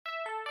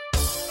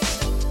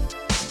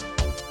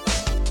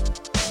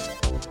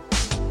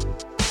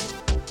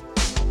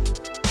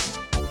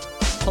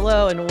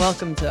Hello and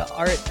welcome to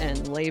Art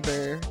and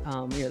Labor.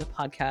 We are the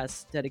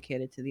podcast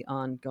dedicated to the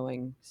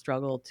ongoing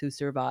struggle to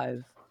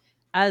survive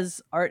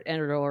as art and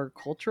or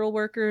cultural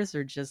workers,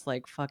 or just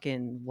like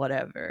fucking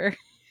whatever.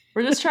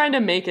 We're just trying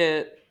to make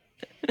it.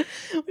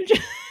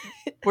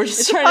 We're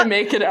just trying to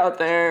make it out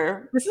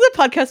there. This is a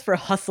podcast for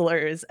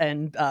hustlers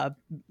and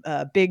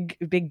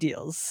big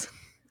deals.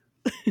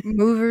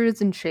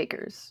 Movers and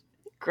shakers.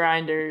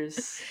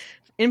 Grinders.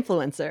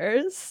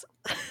 Influencers.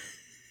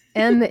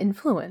 And the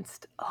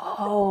influenced.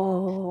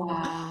 Oh.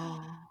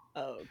 Wow.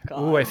 Oh,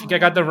 God. Ooh, I think I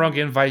got the wrong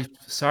invite.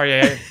 Sorry.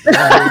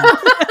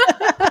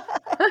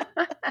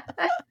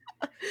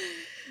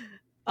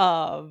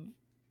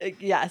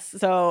 Yes.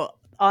 So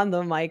on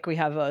the mic, we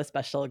have a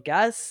special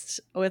guest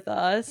with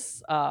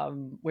us.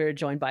 We're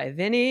joined by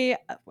Vinnie.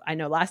 I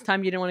know last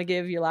time you didn't want to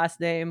give your last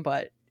name,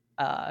 but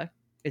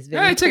is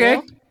Vinnie? Yeah, it's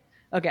okay.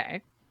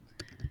 Okay.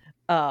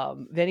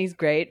 Vinnie's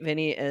great.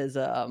 Vinnie is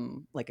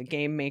like a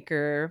game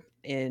maker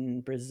in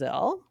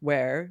Brazil,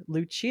 where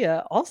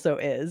Lucia also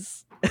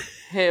is.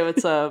 Hey,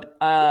 what's up?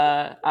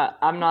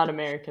 I'm not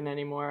American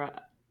anymore.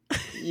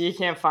 You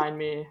can't find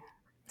me.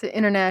 It's an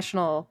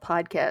international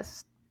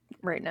podcast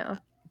right now.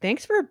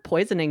 Thanks for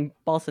poisoning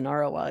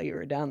Bolsonaro while you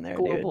were down there,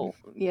 Global.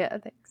 dude. Yeah,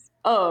 thanks.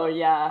 Oh,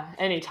 yeah.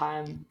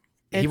 Anytime.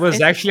 He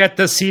was actually at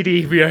the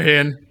CD we are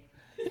in.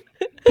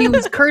 He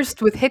was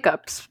cursed with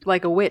hiccups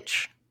like a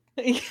witch.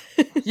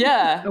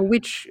 Yeah. A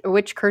witch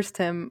cursed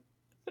him.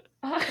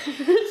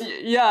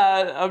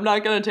 Yeah, I'm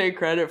not going to take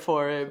credit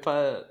for it,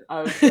 but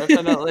I was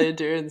definitely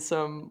doing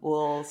some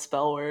little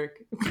spell work.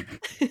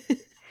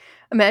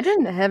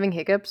 Imagine having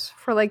hiccups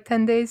for like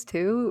 10 days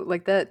too,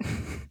 like that.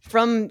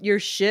 From your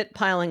shit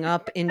piling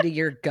up into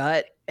your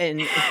gut and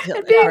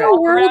being a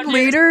world Around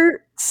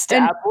leader.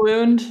 Stab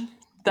wound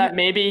that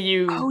maybe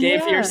you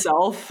gave yeah.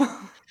 yourself.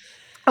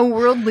 A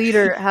world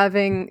leader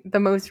having the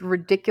most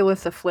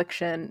ridiculous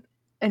affliction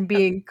and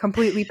being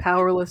completely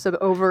powerless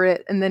over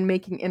it, and then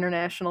making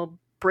international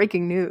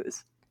breaking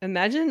news.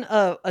 Imagine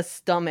a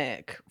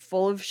stomach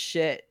full of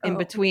shit in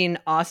between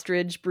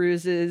ostrich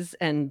bruises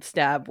and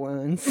stab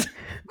wounds.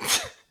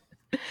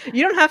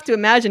 You don't have to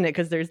imagine it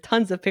because there's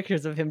tons of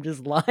pictures of him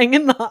just lying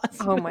in the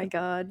hospital. Oh my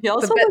god. He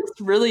also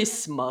looks really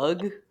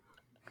smug.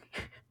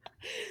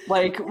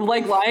 Like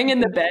lying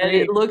in the bed,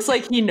 it looks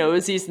like he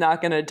knows he's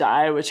not gonna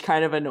die, which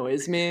kind of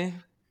annoys me.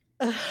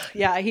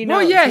 Yeah, he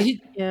knows. Well,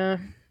 yeah,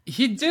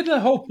 he did a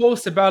whole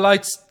post about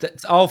like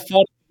it's all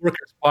fault of the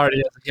Workers' Party,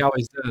 as he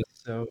always does.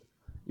 So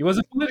it was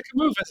a political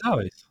move, as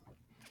always.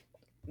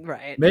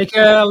 Right. Make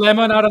a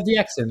lemon out of the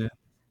accent,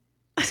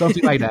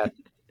 something like that.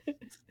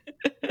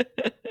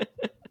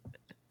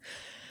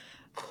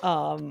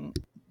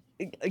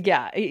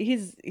 Yeah,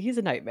 he's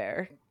a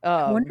nightmare.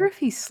 I wonder if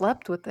he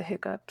slept with the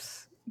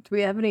hiccups. Do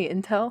we have any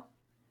intel?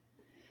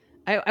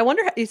 I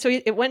wonder. So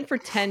it went for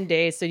 10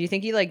 days. So do you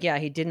think he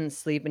didn't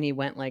sleep and he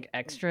went like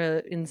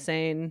extra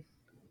insane?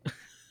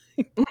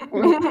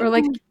 or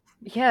like,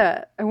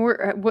 yeah,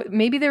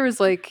 maybe there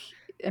was like,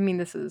 I mean,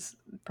 this is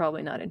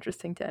probably not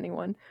interesting to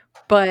anyone,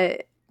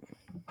 but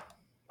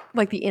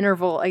like the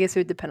interval, I guess it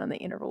would depend on the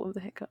interval of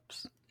the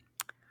hiccups.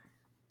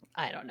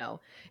 I don't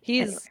know.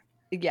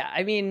 Yeah,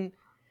 I mean,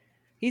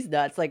 he's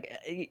nuts. Like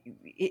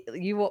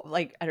you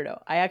like, I don't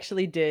know. I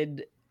actually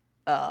did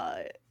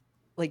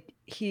like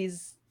he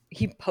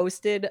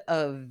posted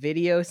a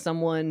video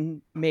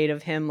someone made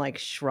of him like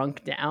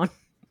shrunk down.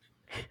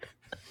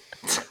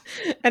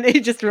 And he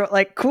just wrote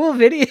like cool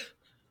video.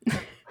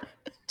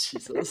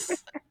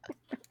 Jesus.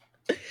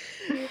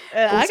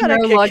 I got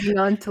logging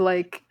on to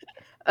like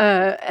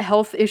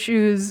health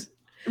issues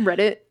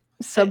Reddit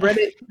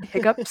subreddit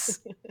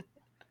hiccups.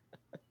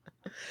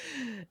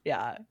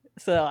 Yeah.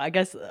 So I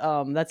guess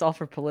that's all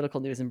for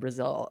political news in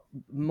Brazil.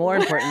 More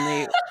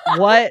importantly,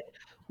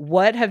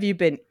 what have you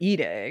been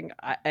eating,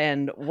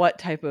 and what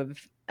type of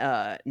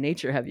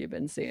nature have you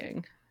been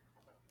seeing?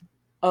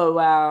 Oh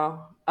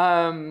wow.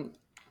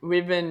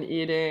 We've been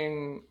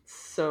eating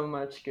so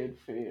much good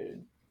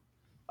food.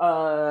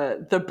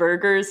 The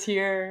burgers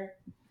here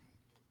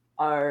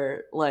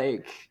are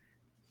like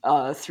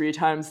 3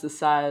 times the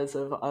size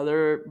of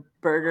other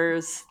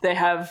burgers. They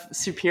have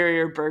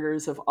superior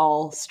burgers of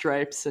all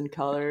stripes and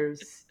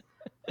colors.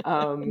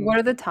 What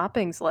are the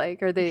toppings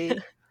like? Are they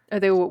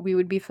what we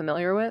would be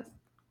familiar with?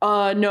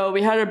 No,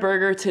 we had a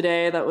burger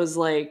today that was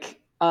like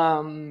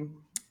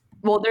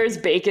well, there's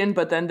bacon,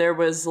 but then there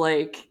was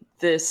like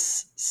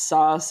this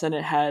sauce and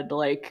it had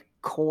like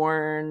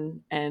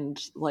corn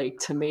and like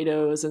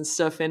tomatoes and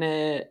stuff in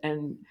it,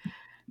 and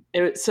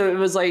it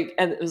was like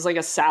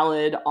a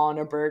salad on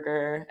a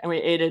burger, and we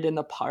ate it in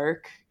the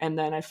park, and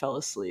then I fell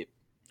asleep.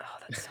 Oh,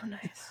 that's so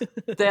nice.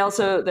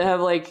 They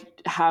have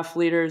like half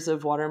liters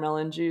of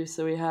watermelon juice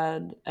that we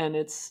had, and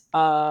it's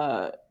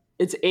 $8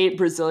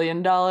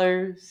 Brazilian,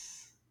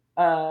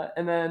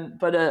 and then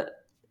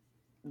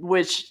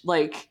which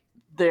like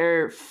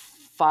their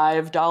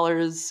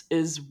 $5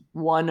 is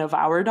one of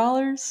our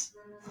dollars.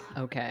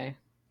 Okay,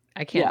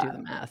 I can't do the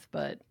math,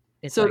 but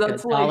it's so like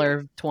that's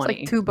 $1.20, like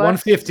 $2.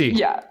 $1.50.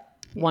 Yeah,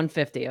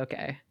 $1.50.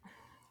 Okay.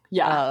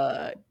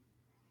 Yeah.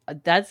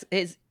 That's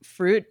is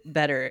fruit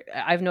better.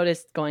 I've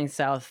noticed going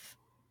south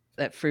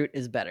that fruit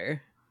is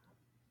better.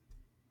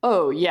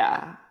 Oh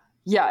yeah.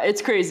 Yeah,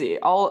 it's crazy.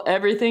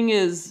 Everything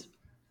is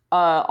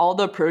all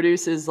the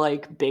produce is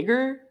like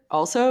bigger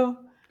also.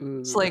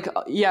 It's Ooh. like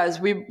yeah, as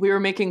we were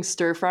making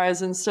stir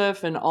fries and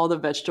stuff and all the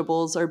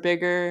vegetables are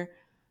bigger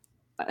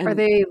Are and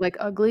they like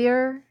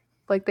uglier?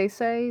 Like they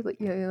say, like,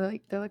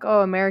 like they're like,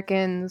 oh,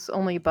 Americans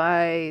only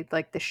buy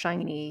like the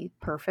shiny,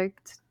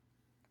 perfect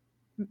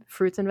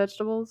fruits and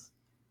vegetables.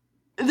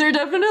 they're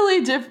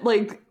definitely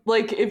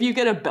like if you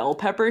get a bell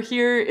pepper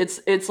here,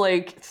 it's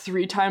like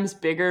 3 times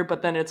bigger,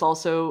 but then it's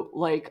also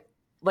like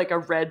a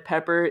red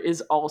pepper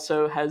is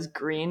also has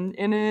green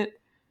in it.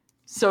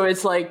 So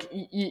it's like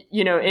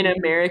in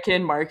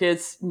American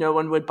markets, no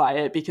one would buy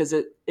it because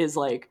it is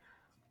like,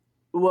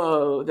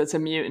 whoa, that's a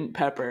mutant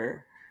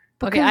pepper.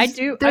 Okay, I Because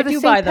do they're I the do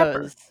same buy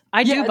pepper. those.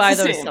 I Yeah, do it's buy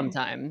the those same.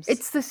 sometimes.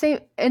 It's the same,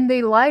 and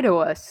they lie to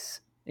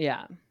us.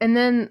 Yeah, And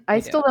then I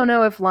they do. still don't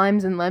know if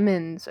limes and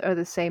lemons are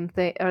the same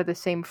thing, are the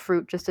same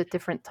fruit, just at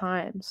different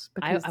times.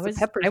 Because I the was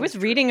peppers I is was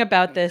fruit. reading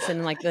about this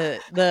and like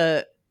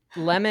the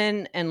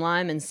lemon and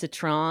lime and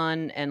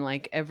citron and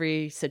like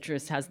every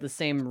citrus has the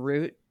same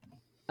root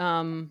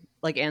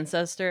like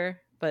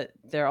ancestor, but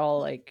they're all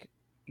like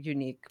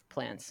unique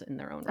plants in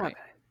their own right. Okay,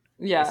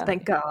 Yeah.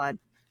 thank God.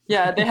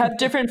 Yeah, they have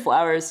different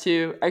flowers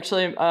too.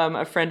 Actually,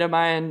 a friend of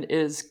mine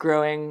is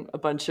growing a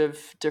bunch of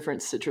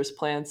different citrus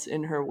plants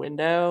in her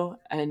window,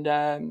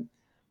 and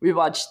we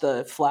watched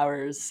the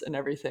flowers and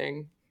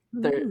everything.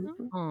 They're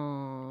Ooh.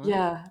 Aww,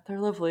 yeah, they're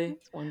lovely.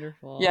 that's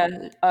wonderful.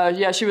 Yeah,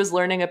 yeah. She was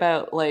learning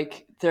about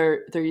like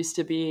there used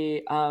to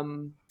be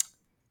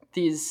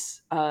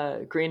these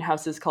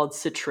greenhouses called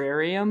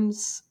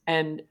citrariums,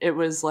 and it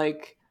was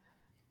like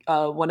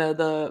one of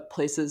the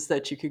places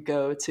that you could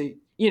go to.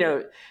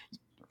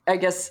 I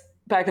guess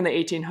back in the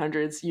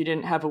 1800s, you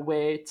didn't have a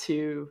way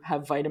to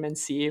have vitamin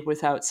C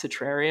without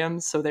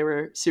citrariums, so they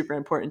were super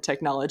important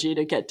technology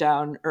to get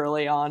down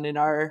early on in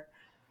our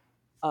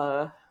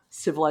uh,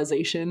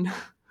 civilization.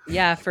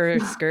 Yeah, for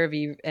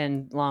scurvy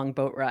and long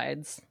boat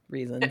rides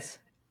reasons.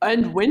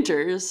 And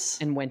winters.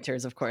 And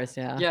winters, of course,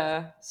 yeah.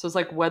 Yeah, so it's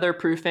like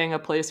weatherproofing a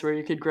place where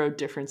you could grow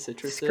different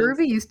citruses.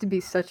 Scurvy used to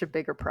be such a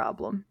bigger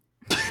problem.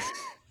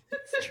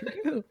 It's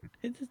true.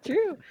 It's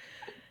true.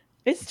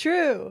 It's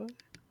true.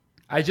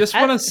 I just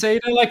I- want to say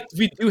that like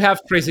we do have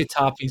crazy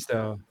toppings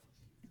though.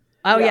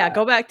 oh yeah, Yeah.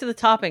 go back to the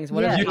toppings.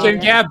 What Yeah, have You you can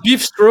yeah. get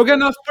beef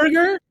stroganoff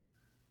burger.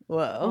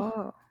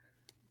 Whoa. Oh,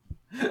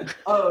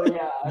 Oh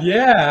yeah,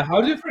 Yeah,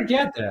 how did you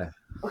forget that?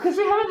 because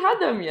we haven't had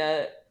them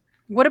yet.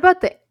 what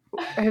about the?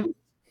 Have, You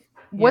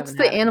what's haven't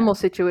the had it animal yet.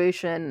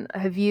 situation?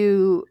 Have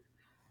you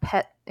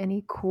pet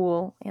any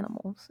cool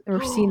animals,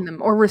 or seen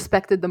them, or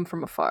respected them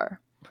from afar?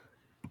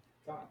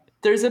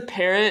 There's a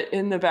parrot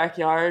in the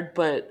backyard,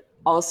 but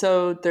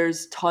also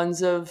there's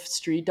tons of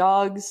street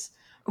dogs.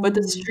 But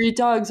the Ooh. street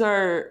dogs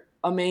are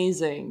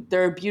amazing.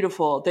 They're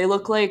beautiful. They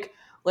look like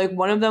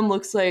one of them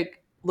looks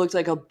like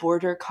a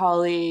border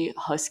collie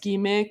husky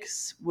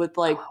mix with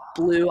like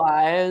blue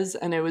eyes,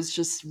 and it was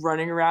just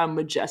running around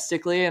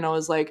majestically, and I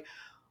was like,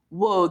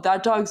 "Whoa,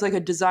 that dog's like a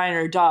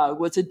designer dog.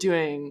 What's it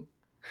doing?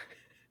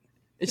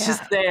 It's Yeah,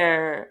 just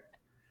there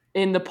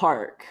in the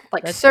park."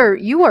 like, That's sir,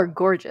 you are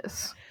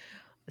gorgeous.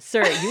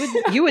 sir,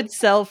 you would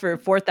sell for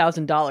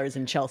 $4,000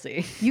 in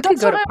Chelsea. You could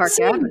That's go what to I Park was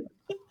saying. Avenue.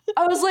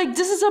 I was like,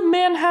 this is a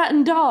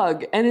Manhattan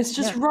dog, and it's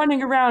just Yeah.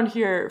 running around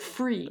here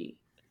free.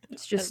 It's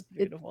That's just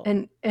it, beautiful.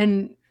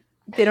 and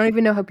they don't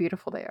even know how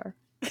beautiful they are.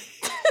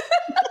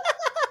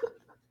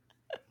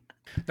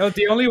 No,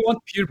 they only want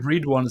pure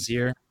breed ones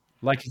here.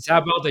 Like it's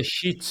about the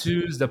Shih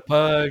Tzus, the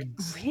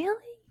pugs. Really?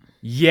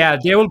 Yeah,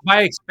 they will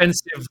buy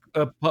expensive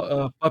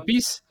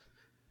puppies,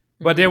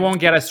 but they Mhm. won't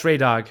get a stray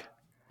dog.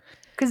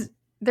 Because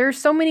there's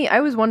so many.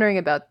 I was wondering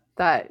about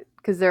that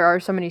because there are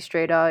so many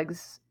stray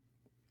dogs.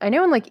 I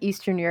know in like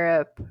Eastern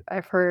Europe,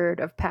 I've heard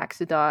of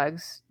packs of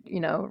dogs,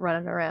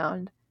 running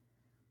around.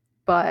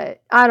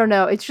 But I don't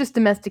know. It's just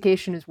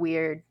domestication is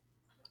weird.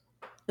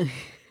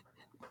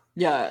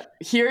 Yeah,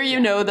 here you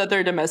know that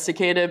they're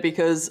domesticated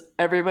because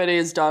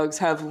everybody's dogs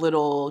have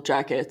little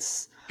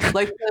jackets.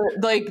 Like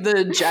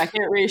the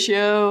jacket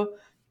ratio,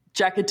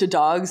 jacket to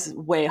dogs,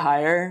 way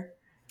higher.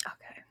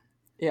 Okay.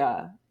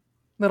 Yeah,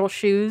 Little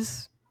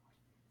shoes.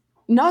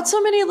 not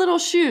so many little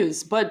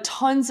shoes, but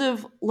tons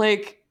of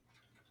like,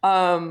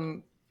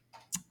 um,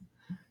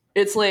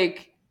 it's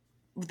like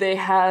they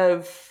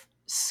have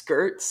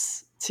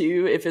skirts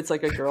too. If it's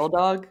like a girl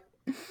dog,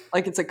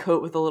 like it's a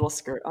coat with a little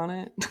skirt on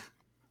it.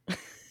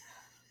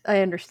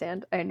 I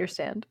understand.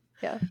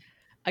 Yeah.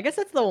 I guess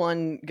that's the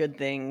one good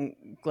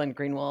thing Glenn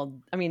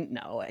Greenwald. I mean,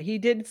 no, he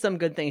did some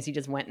good things. He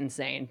just went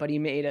insane, but he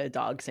made a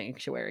dog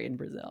sanctuary in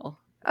Brazil.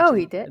 which Oh, is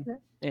he did. good.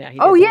 Yeah, he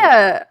Oh did.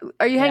 yeah.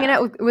 Are you hanging Yeah.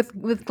 out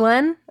with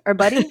Glenn, our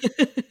buddy?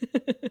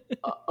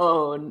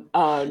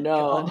 Oh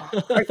no.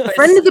 God.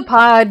 Friend of the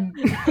pod.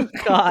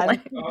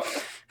 God.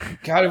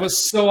 God, it was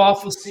so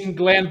awful seeing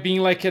Glenn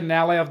being like an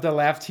ally of the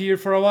left here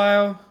for a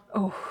while,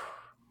 Oh,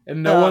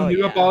 and no one Oh, knew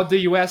yeah. about the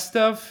US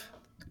stuff.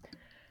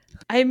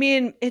 I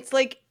mean, it's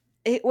like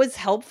it was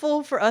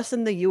helpful for us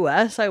in the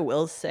US, I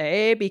will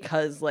say,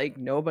 because like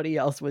nobody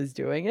else was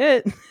doing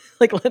it.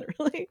 Like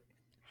literally.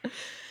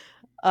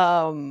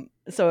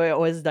 So it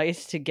was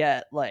nice to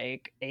get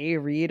like a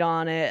read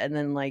on it, and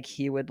then like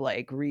he would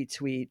like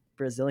retweet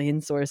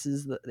Brazilian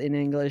sources in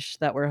English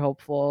that were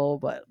helpful,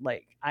 but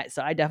like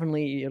I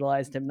definitely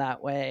utilized him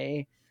that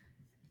way.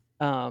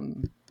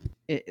 um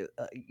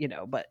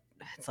but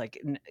it's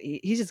like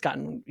he's just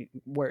gotten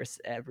worse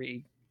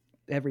every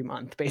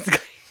month basically.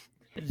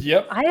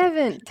 Yep. I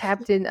haven't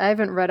tapped in. I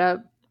haven't read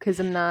up because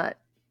I'm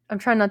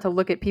trying not to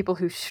look at people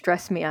who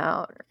stress me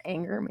out or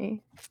anger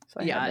me.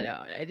 So I Yeah, I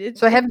haven't. know.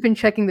 So I haven't been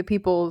checking the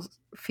people's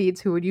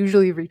feeds who would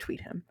usually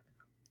retweet him.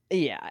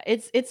 Yeah,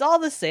 it's all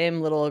the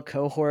same little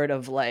cohort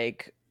of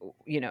like,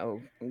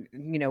 we'll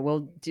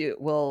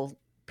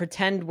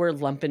pretend we're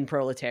lumpen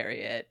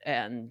proletariat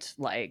and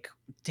like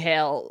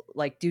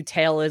do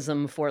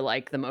tailism for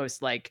like the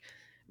most like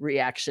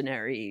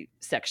reactionary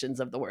sections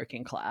of the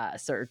working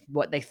class, or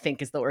what they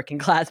think is the working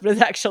class, but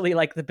it's actually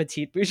like the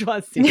petite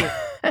bourgeoisie.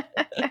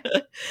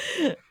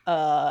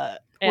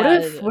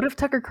 And What if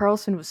Tucker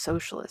Carlson was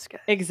socialist, guy?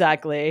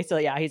 exactly. So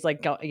yeah, he's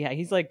like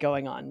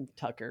going on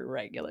Tucker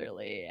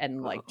regularly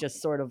and like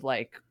just sort of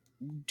like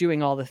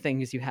doing all the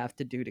things you have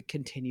to do to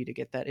continue to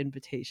get that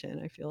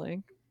invitation, I feel like.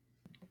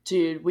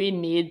 Dude, we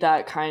need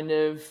that kind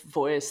of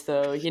voice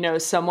though. You know,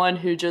 someone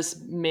who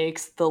just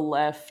makes the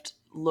left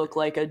look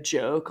like a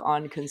joke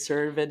on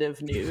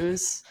conservative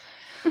news.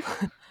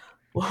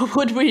 What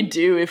would we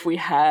do if we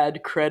had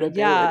Yeah.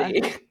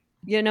 credibility?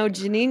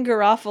 Janine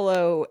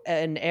Garofalo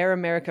and Air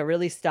America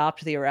really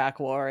stopped the Iraq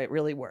War. It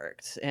really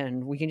worked,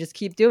 and we can just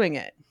keep doing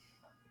it.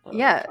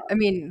 Yeah, I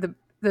mean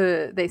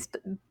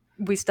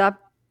we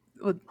stopped.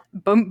 Well,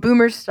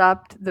 boomers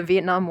stopped the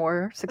Vietnam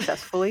War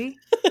successfully.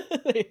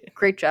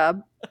 Great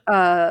job.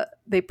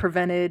 They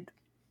prevented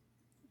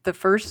the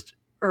first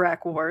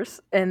Iraq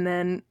wars, and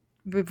then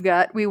we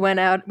got.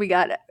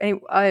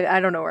 I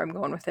don't know where I'm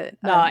going with it.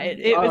 No,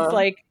 it was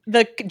like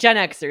the Gen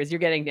Xers. You're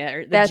getting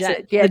there. That's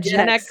it. Yeah, the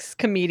Gen X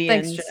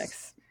comedians. Thanks, Gen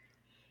X.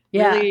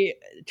 Yeah. Really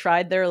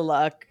tried their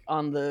luck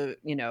on the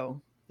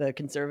the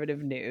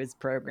conservative news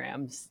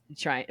programs.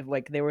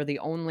 They were the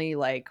only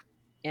like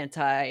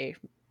anti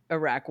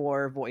Iraq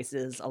War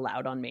voices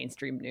allowed on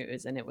mainstream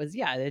news, and it was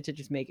to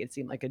just make it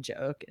seem like a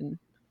joke. And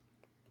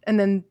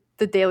then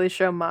the Daily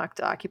Show mocked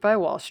Occupy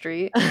Wall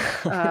Street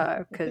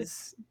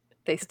because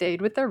they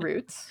stayed with their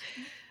roots.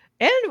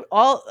 And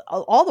all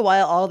the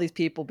while, all these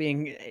people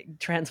being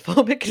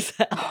transphobic as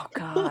hell. Oh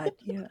God,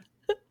 yeah.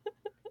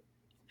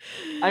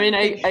 I mean,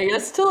 I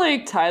guess to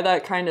like tie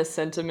that kind of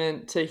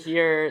sentiment to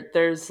here,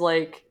 there's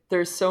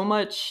so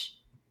much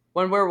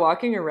when we're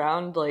walking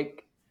around,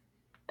 like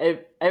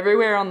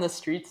everywhere on the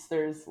streets,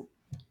 there's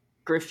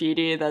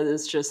graffiti that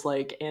is just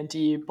like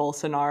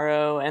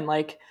anti-Bolsonaro and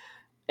like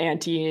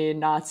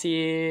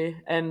anti-Nazi,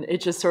 and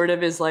it just sort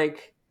of is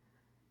like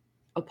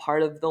a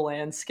part of the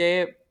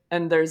landscape.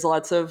 And there's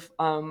lots of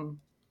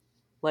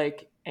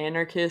like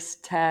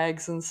anarchist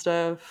tags and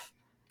stuff,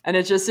 and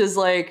it just is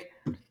like,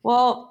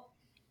 well,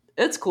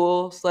 it's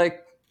cool. It's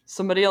like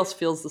somebody else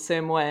feels the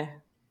same way.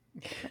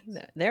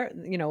 They're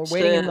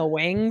waiting in the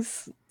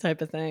wings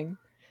type of thing.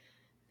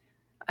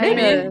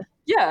 Maybe.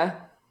 Yeah.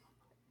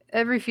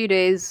 Every few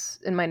days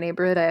in my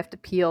neighborhood, I have to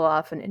peel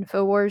off an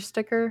InfoWars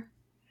sticker.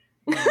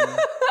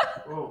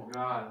 Oh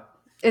God!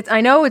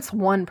 I know it's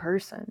one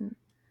person.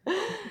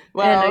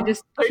 Well, and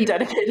they're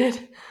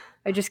dedicated.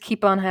 I just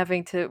keep on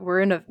having to.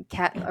 We're in a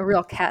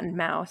real cat and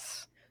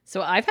mouse.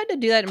 So I've had to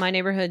do that in my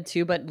neighborhood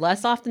too, but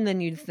less often than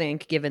you'd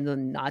think, given the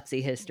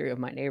Nazi history of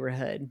my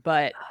neighborhood.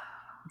 But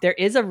there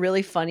is a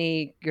really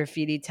funny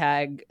graffiti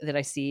tag that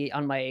I see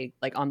on my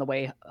on the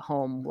way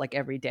home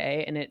every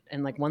day,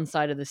 and like one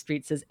side of the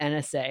street says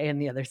NSA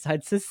and the other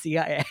side says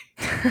CIA.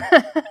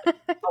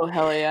 Oh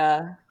hell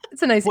yeah!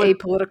 It's a nice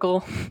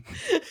apolitical.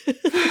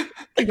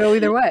 Could go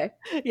either way.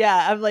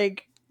 Yeah, I'm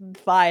like,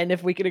 fine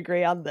if we can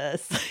agree on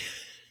this.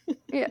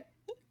 Yeah.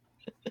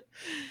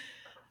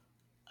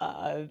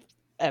 I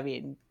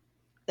mean,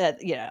 that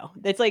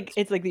it's like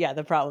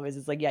the problem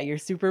is you're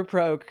super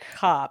pro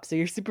cop, so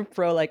you're super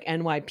pro like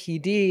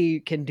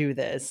NYPD can do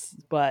this,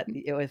 but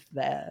with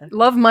the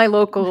love my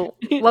local,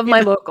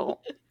 my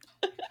local.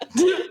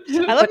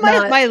 I love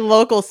my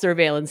local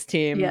surveillance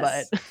team,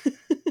 yes. But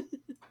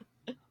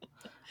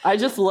I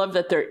just love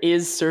that there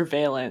is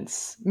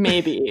surveillance,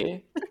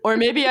 maybe. Or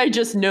maybe I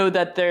just know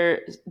that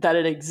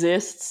it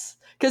exists,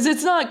 because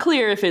it's not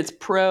clear if it's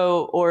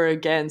pro or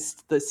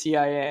against the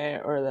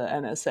CIA or the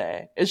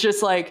NSA. It's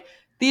just like,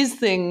 these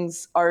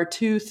things are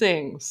two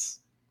things.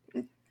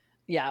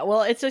 Yeah,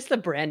 well, it's just a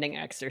branding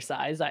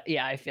exercise.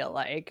 I feel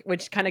like,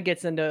 which kind of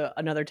gets into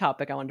another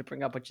topic I wanted to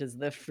bring up, which is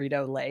the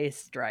Frito-Lay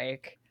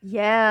strike.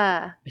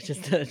 Yeah. It's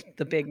just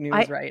the big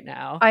news right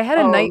now. I had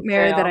a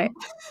nightmare that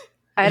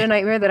I had a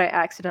nightmare that I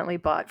accidentally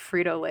bought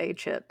Frito-Lay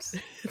chips.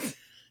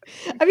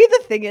 I mean,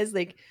 the thing is,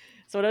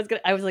 so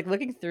what I was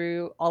looking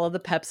through all of the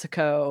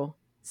PepsiCo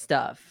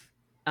stuff,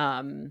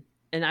 and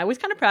I was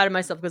kind of proud of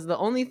myself because the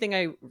only thing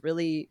I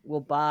really will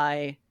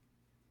buy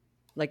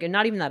like, and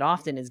not even that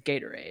often, is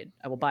Gatorade.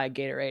 I will buy a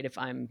Gatorade if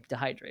I'm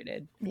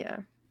dehydrated. Yeah.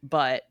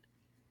 But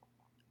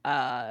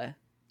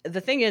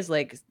the thing is,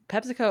 like,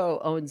 PepsiCo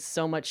owns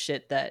so much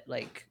shit that,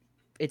 like,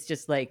 it's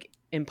just like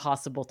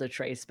impossible to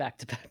trace back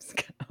to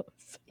PepsiCo.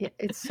 Yeah,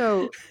 it's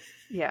so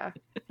yeah.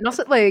 And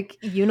also like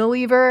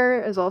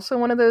Unilever is also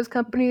one of those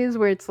companies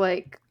where it's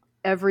like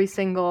every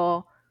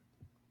single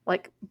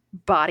like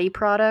body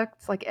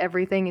product, like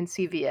everything in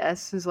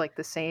CVS is like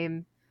the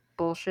same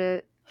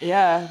bullshit.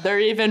 Yeah, they're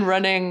even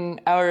running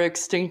Our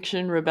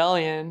Extinction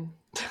Rebellion.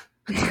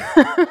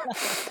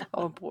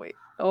 Oh boy.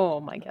 Oh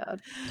my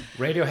god.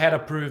 Radiohead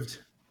approved.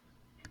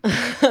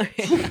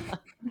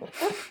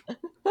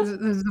 This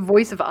is the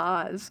voice of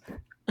Oz.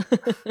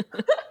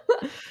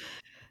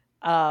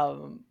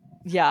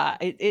 Yeah,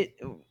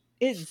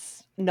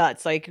 it's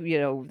nuts. Like, you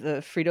know, the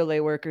Frito-Lay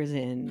workers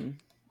in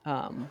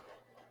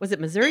was it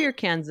Missouri or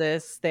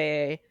Kansas?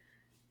 They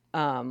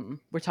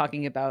we're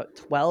talking about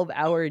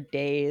 12-hour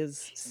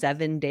days,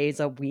 7 days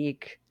a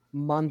week,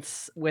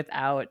 months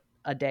without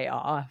a day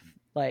off,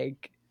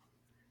 like,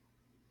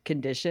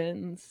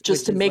 conditions,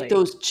 Just which to is make like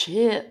those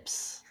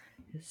chips.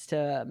 is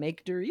to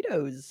make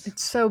Doritos.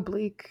 It's so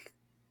bleak.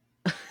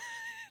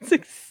 It's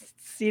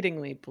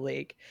exceedingly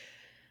bleak.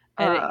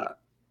 And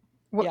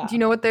What do you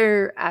know what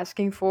they're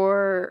asking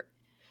for?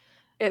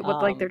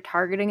 What like um they're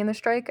targeting in the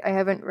strike? I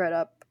haven't read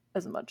up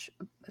as much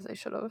as I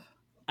should have.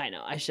 I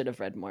know I should have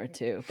read more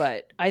too,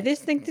 but I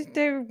just think that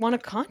they want a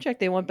contract.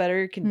 They want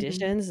better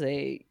conditions.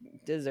 They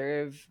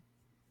deserve,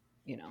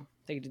 you know,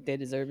 they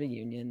deserve a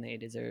union. They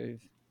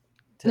deserve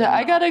to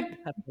Now, not have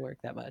to work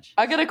that much.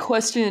 I got a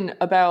question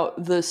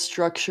about the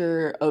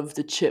structure of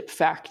the chip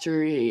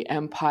factory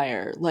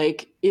empire.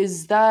 Like,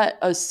 is that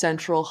a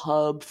central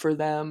hub for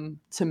them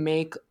to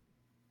make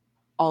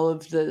all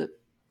of the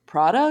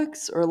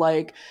products? Or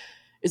like,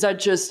 is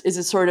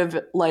it sort of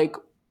like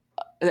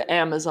the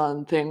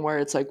Amazon thing where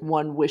it's like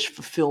one wish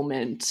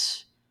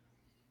fulfillment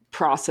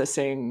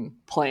processing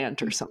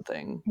plant or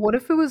something? What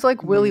if it was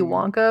like Willy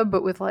Mm. Wonka,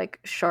 but with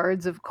like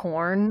shards of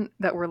corn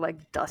that were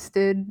like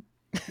dusted?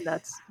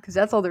 That's because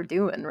that's all they're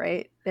doing,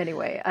 right?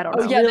 Anyway, I don't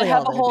Oh know. yeah, they really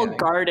have all a they're whole doing.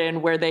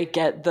 garden where they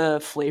get the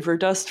flavor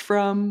dust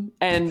from,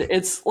 and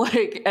it's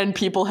like, and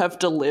people have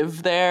to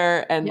live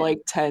there and Yeah. like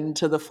tend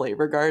to the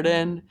flavor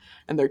garden,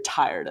 and they're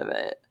tired of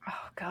it.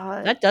 Oh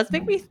god. That does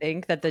make me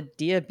think that the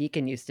Dia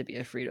Beacon used to be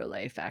a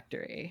Frito-Lay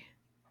factory.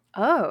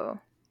 Oh.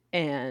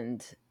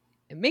 And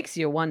it makes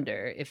you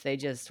wonder if they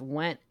just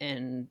went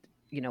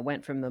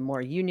from the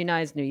more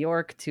unionized New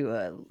York to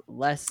a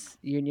less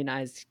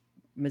unionized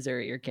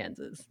Missouri or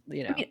Kansas,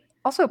 you I know. mean,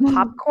 also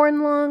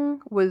popcorn lung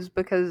was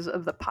because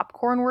of the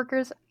popcorn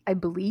workers, I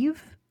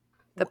believe.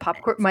 The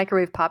popcorn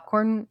microwave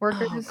popcorn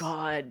workers. Oh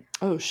god.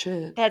 Oh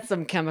shit. That's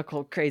some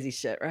chemical crazy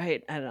shit,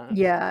 right? I don't know.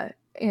 Yeah,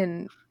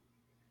 and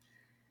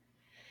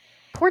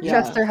Port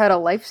Yeah. Chester had a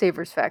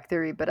lifesavers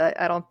factory, but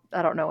I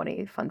don't know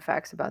any fun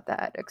facts about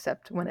that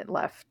except when it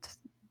left,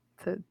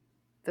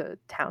 the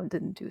town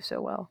didn't do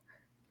so well.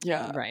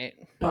 Yeah. Right.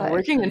 But-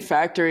 Working in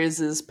factories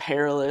is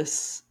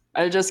perilous.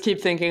 I just keep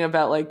thinking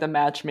about like the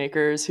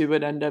matchmakers who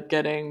would end up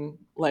getting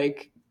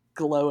like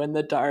glow in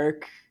the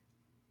dark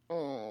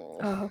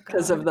Oh.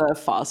 because of the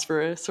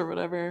phosphorus or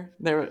whatever.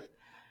 Their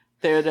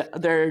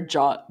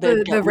jaw, the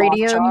they'd get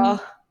radium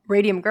lockjaw.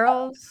 radium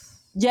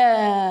girls.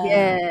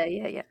 Yeah.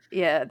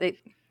 Yeah.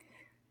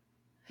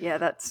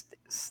 That's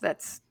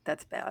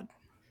bad.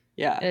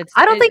 Yeah.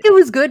 I don't think it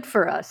was good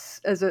for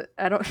us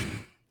I don't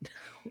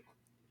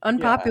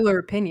unpopular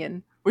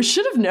opinion. We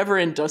should have never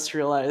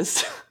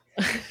industrialized.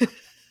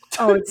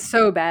 Oh, it's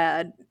so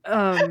bad.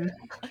 Can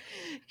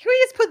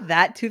we just put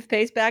that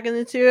toothpaste back in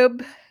the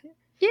tube?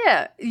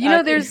 Yeah,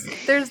 there's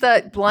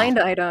that blind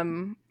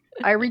item.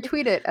 I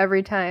retweet it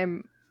every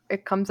time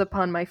it comes up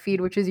on my feed,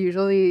 which is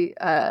usually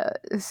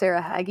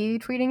Sarah Hagee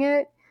tweeting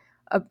it.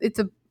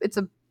 It's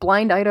a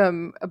blind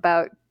item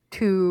about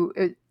two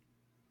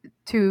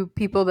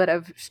people that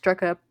have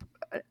struck up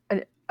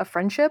a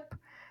friendship,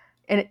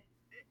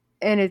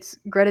 and it's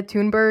Greta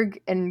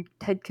Thunberg and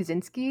Ted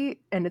Kaczynski,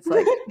 and it's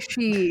like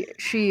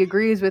she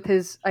agrees with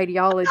his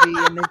ideology,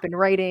 and they've been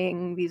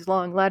writing these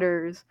long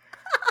letters.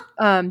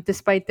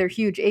 Despite their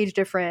huge age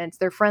difference,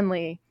 they're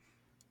friendly.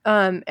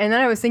 And then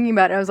I was thinking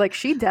about it. I was like,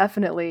 she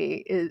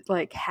definitely is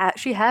like,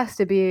 she has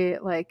to be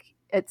like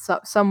at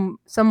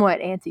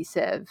somewhat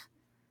anti-civ.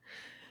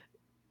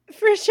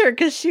 For sure,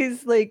 because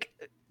she's like,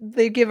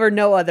 they give her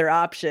no other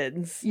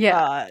options.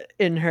 Yeah.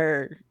 In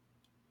her,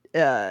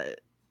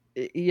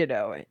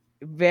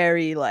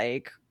 very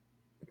like,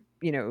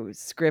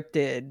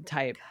 scripted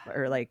type,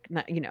 or like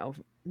not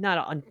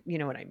on, you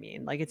know what I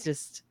mean? Like, it's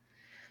just,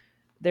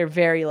 they're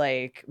very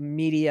like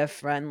media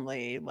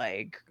friendly,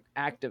 like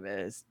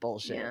activist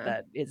bullshit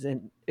that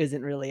isn't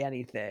really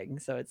anything.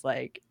 So it's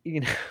like,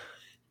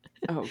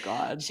 Oh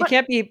god. she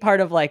can't be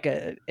part of like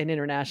an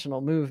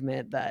international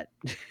movement that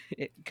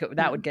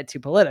that would get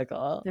too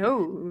political.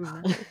 No.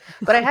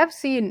 But I have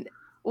seen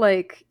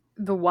like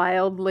the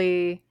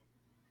wildly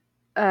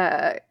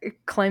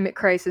climate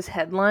crisis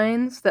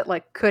headlines that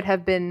like could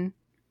have been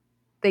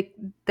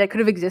that could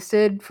have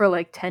existed for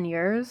like 10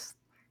 years,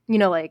 you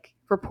know, like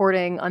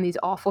reporting on these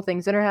awful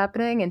things that are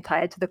happening and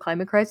tie it to the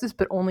climate crisis,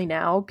 but only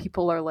now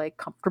people are like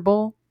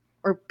comfortable,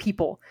 or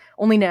people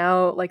only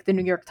now, like the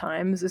New York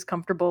Times is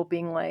comfortable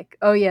being like,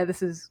 oh yeah,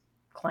 this is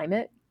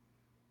climate.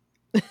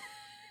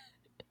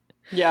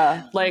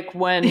 Yeah, like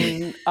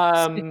when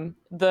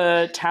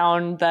the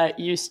town that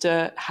used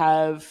to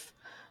have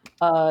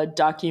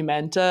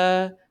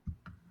Documenta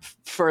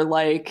for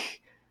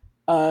like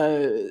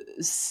I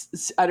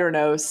don't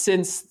know,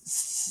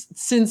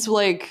 since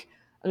like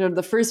I don't know,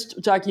 the first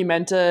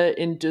Documenta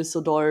in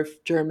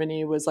Dusseldorf,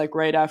 Germany was like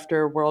right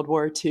after World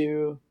War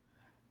II.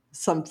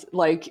 Some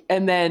like,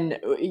 and then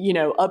you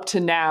know, up to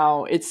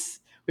now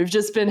we've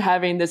just been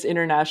having this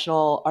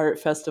international art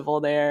festival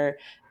there,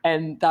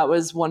 and that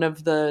was one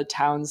of the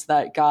towns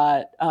that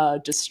got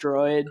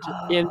destroyed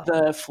in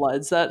the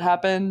floods that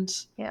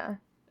happened. Yeah.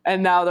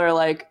 And now they're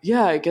like,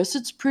 yeah, I guess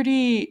it's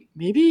pretty,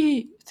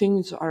 maybe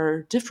things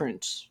are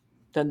different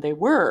than they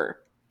were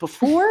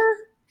before.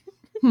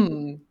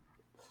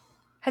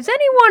 Has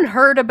anyone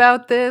heard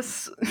about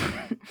this?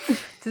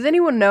 Does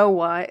anyone know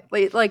why?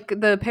 Like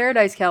the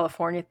Paradise,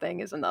 California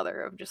thing is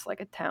another of just like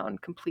a town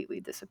completely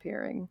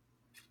disappearing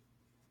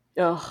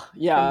Ugh, from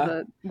yeah.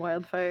 the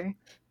wildfire.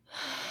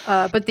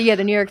 But the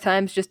New York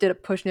Times just did a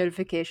push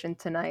notification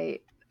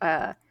tonight.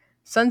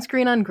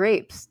 Sunscreen on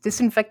grapes,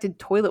 disinfected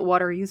toilet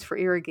water used for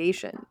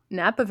irrigation.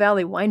 Napa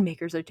Valley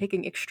winemakers are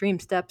taking extreme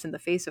steps in the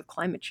face of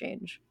climate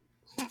change.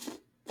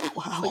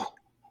 Wow.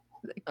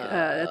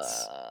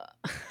 That's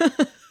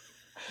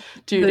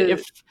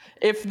Dude,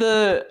 if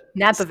the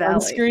Napa Valley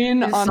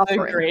sunscreen is on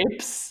suffering. the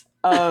grapes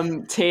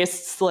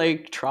tastes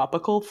like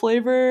tropical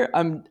flavor,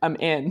 I'm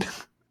in.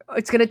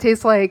 It's gonna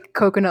taste like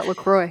coconut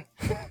LaCroix.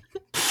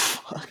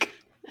 Fuck.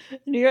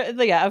 New York,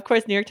 yeah, of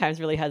course, New York Times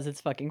really has its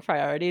fucking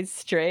priorities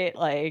straight.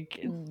 Like,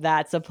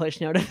 that's a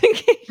push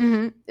notification.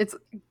 Mm-hmm. It's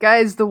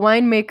guys, the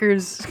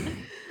winemakers.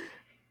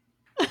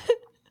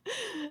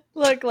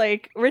 Look,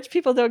 like, rich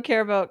people don't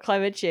care about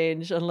climate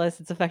change unless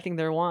it's affecting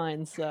their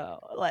wine. So,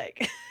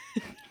 like,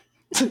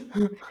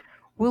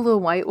 Will a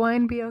white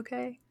wine be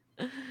okay?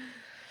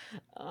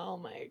 oh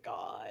my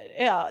god,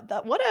 yeah,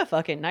 what a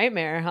fucking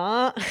nightmare,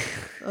 huh?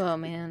 Oh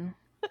man,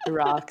 It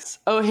rocks.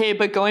 Oh hey,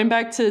 but going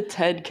back to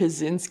Ted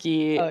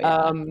Kaczynski, Oh,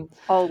 yeah.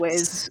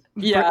 always.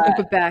 yeah. Bring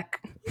it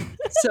back.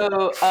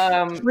 So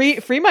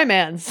free my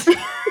man's.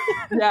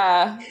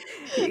 yeah.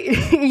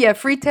 Yeah,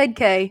 free Ted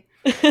K.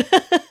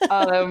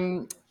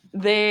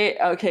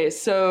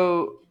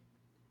 So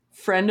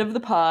friend of the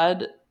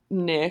pod,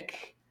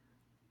 Nick,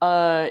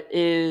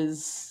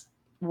 is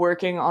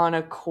working on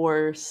a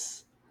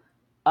course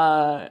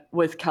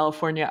with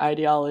California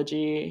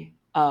ideology.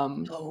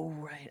 Oh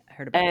right, I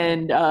heard about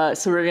and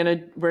so we're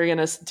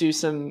gonna do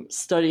some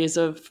studies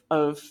of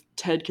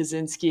Ted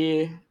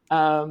Kaczynski,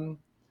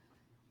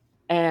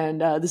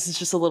 and this is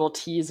just a little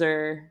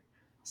teaser.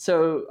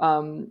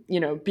 So you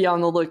know, be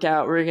on the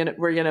lookout. We're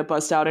gonna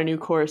bust out a new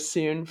course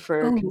soon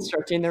for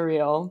constructing the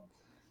real.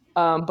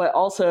 But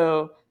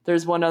also,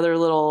 there's one other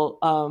little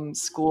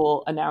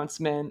school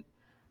announcement.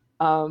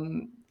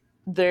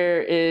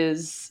 There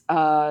is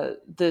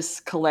this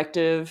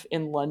collective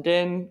in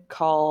London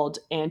called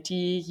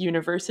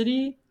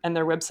Anti-University, and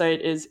their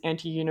website is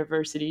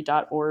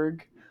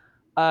antiuniversity.org.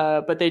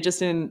 But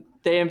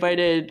they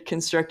invited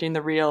Constructing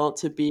the Real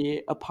to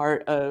be a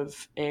part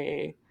of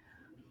a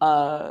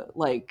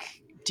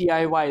like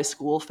DIY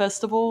school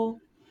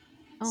festival.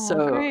 Oh,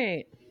 So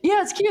great.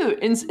 yeah, it's cute.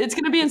 It's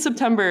going to be in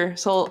September,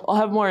 so I'll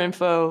have more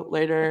info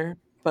later.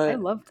 But I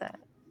love that.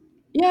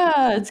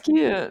 yeah, it's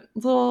cute.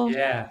 Little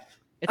Yeah.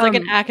 It's like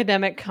an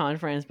academic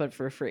conference, but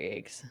for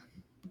freaks.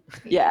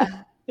 yeah.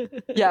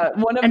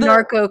 One of a the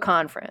narco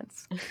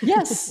conference.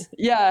 Yes,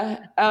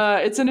 yeah.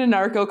 It's an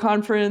anarcho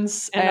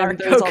conference, and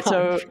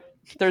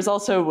there's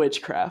also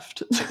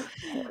witchcraft.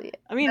 Hell yeah.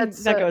 I mean,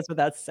 that goes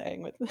without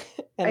saying with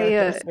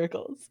anarcho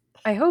circles.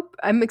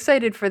 I'm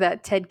excited for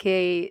that Ted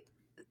K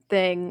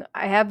thing.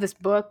 I have this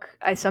book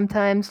I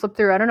sometimes flip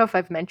through. I don't know if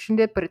I've mentioned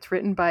it, but it's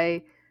written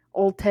by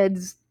old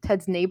Ted's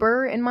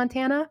neighbor in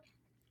Montana.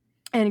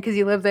 And because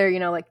he lived there, you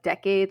know, like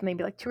decades,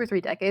 maybe like 2 or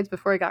 3 decades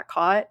before he got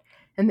caught.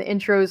 And the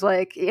intro is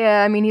like,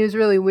 yeah, I mean, he was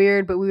really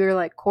weird, but we were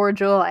like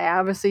cordial. I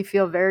obviously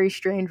feel very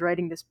strange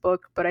writing this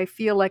book, but I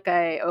feel like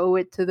I owe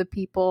it to the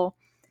people.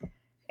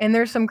 And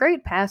there's some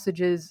great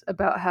passages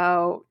about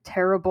how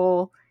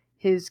terrible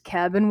his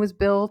cabin was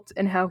built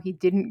and how he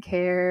didn't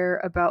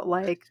care about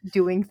like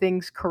doing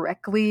things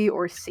correctly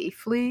or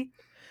safely,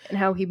 and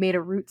how he made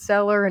a root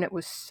cellar and it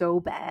was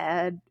so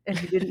bad and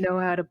he didn't know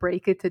how to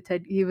break it to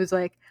Ted. He was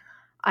like,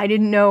 I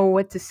didn't know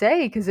what to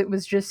say because it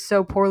was just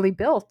so poorly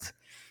built.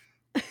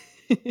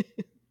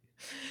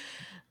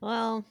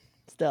 Well,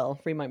 still,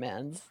 free my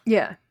mans.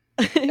 Yeah.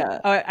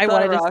 I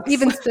wanted to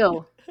even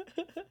still.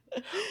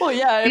 Well,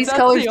 yeah, These if that's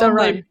colors the don't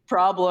only run.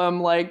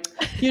 problem, like,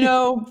 you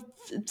know,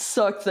 it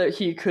sucked that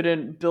he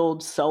couldn't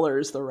build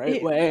cellars the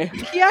right way.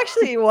 He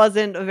actually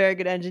wasn't a very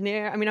good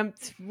engineer. I mean,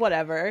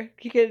 whatever.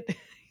 He could.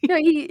 No,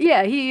 he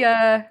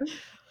I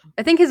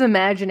think his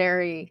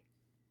imaginary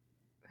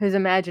his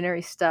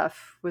imaginary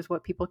stuff was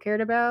what people cared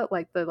about.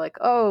 Like the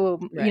oh,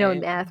 you know,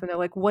 Right. math, and they're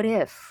like, what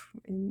if?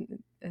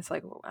 And it's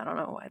like, well, I don't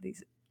know why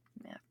these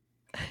math.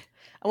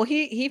 Well,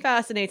 he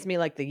fascinates me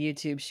like the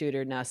YouTube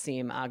shooter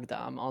Nassim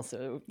Agdam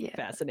also Yeah.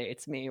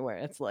 fascinates me, where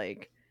it's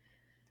like,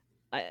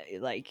 I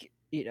like,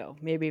 you know,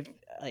 maybe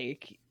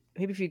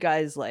if you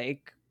guys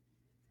like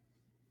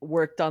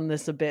worked on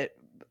this a bit,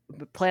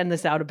 planned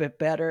this out a bit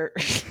better.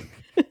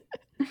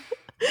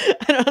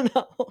 I don't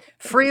know.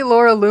 Free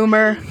Laura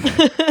Loomer.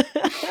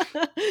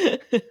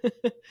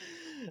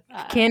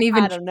 Can't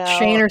even I don't know.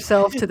 chain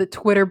herself to the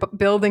Twitter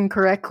building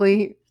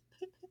correctly.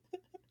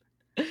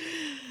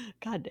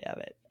 God damn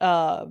it.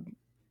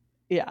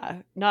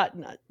 Yeah, not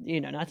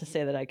not to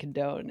say that I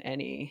condone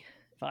any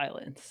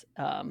violence.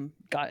 God,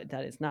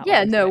 that is not. Yeah,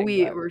 what I'm no,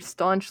 saying, we're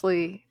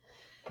staunchly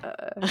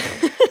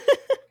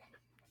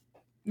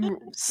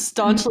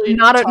Staunchly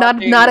not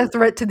talking a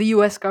threat to the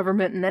U.S.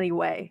 government in any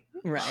way,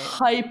 right.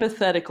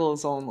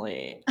 hypotheticals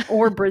only.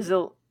 or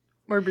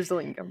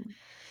Brazilian government.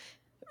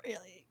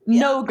 Really,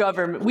 No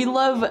government. We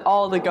love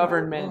all the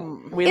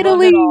government. We love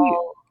Italy, it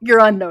all. you're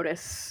on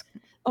notice.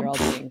 they're all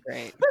doing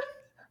great.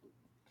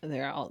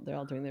 They're all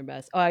doing their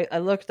best. Oh, I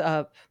looked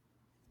up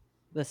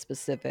the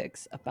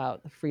specifics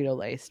about the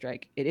Frito-Lay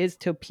strike. It is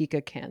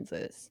Topeka,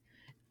 Kansas,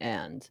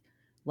 and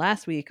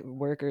last week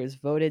workers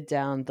voted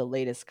down the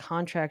latest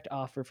contract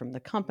offer from the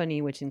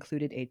company, which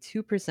included a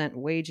 2%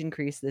 wage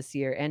increase this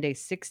year and a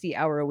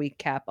 60-hour-a-week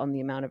cap on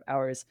the amount of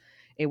hours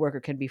a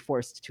worker can be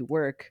forced to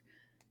work.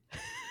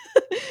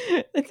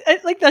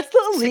 Like that's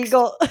the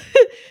legal.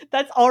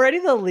 That's already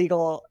the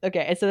legal.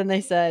 Okay, and so then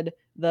they said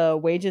the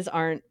wages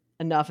aren't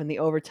enough, and the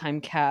overtime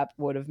cap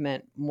would have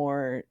meant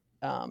more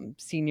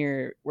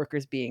senior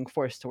workers being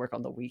forced to work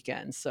on the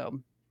weekends.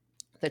 So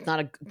that's not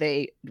a.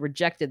 They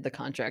rejected the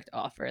contract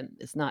offer, and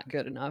it's not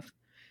good enough.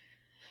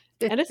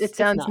 And It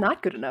sounds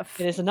not good enough.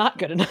 It is not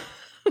good enough.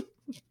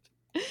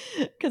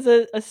 Because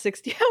a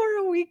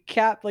 60-hour-a-week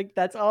cap, like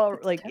that's all,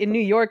 like in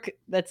New York,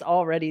 that's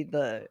already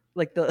the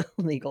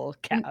legal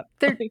cap.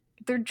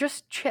 They're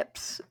just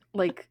chips.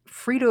 Like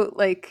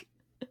Frito-Lay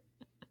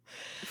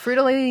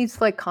needs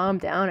to calm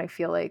down. I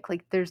feel like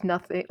there's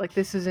nothing,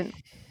 this isn't,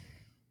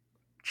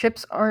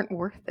 chips aren't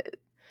worth it.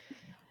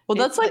 Well,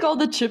 that's like all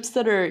the chips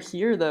that are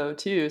here though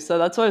too. So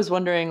that's why I was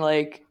wondering,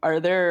 like, are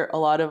there a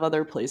lot of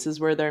other places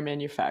where they're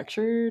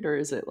manufactured, or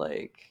is it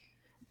like?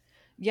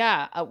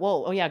 Yeah.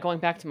 Going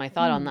back to my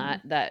thought on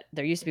that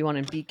there used to be one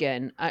in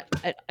Beacon.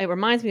 It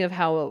reminds me of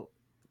how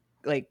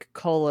like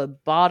cola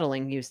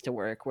bottling used to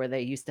work, where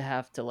they used to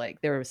have to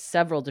there were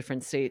several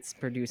different states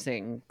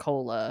producing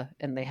cola,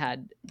 and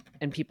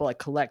people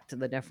collect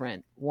the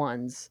different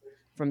ones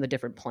from the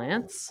different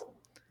plants.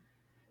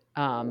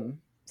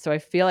 So I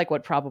feel like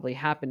what probably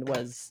happened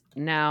was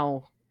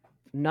now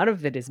none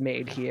of it is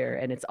made here,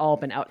 and it's all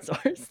been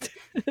outsourced,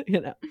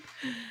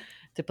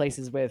 to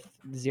places with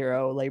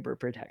zero labor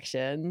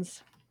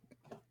protections.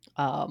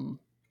 So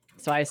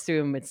I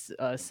assume it's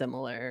a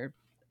similar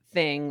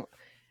thing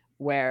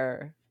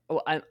where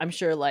I'm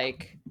sure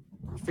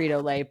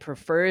Frito-Lay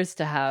prefers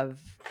to have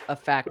a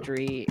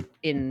factory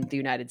in the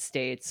United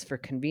States for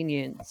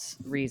convenience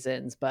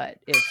reasons, but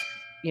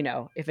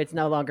if it's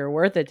no longer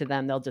worth it to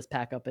them, they'll just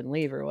pack up and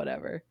leave or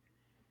whatever.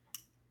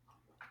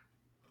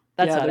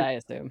 That's what I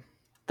assume.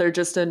 They're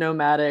just a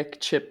nomadic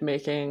chip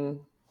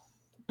making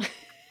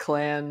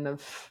clan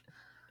of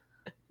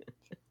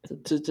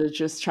to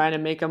just trying to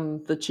make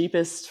them the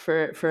cheapest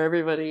for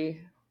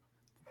everybody.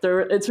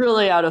 It's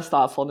really out of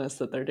thoughtfulness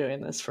that they're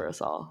doing this for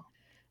us all.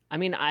 I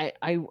mean, I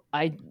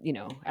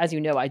as you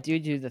know, I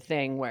do the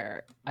thing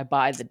where I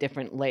buy the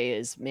different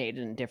lays made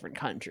in different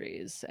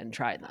countries and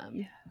try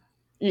them.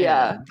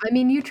 Yeah. I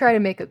mean, you try to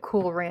make a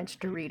Cool Ranch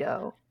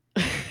Dorito.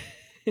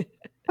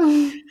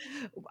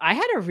 I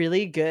had a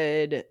really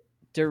good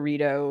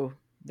Dorito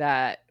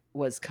that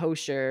was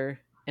kosher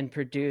and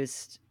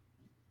produced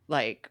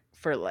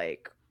for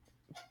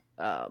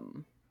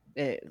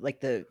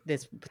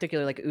this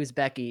particular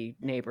Uzbeki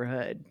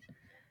neighborhood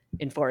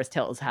in Forest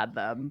Hills had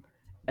them,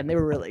 and they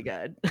were really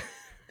good.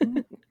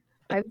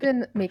 I've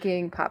been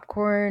making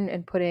popcorn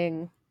and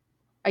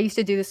I used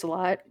to do this a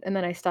lot, and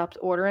then I stopped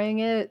ordering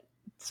it,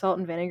 salt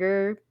and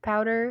vinegar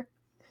powder,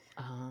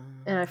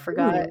 and I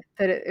forgot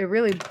that it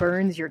really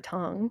burns your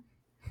tongue.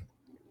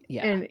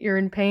 Yeah. And you're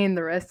in pain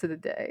the rest of the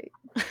day.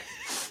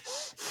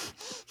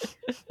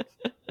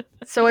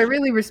 So I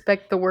really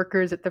respect the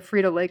workers at the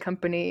Frito-Lay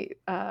company,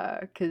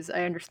 because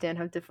I understand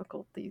how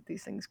difficult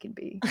these things can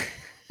be.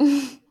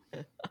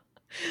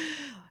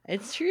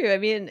 It's true. I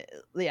mean,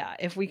 yeah,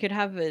 if we could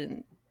have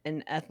an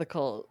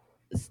ethical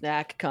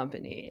snack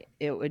company,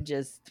 it would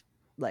just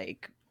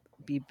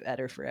be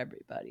better for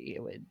everybody.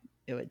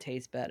 It would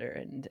taste better,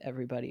 and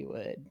everybody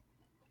would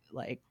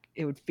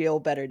it would feel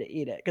better to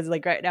eat it. Because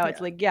right now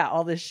it's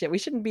all this shit. We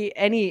shouldn't be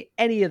any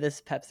of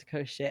this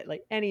PepsiCo shit.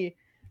 Any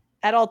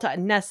at all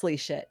time Nestle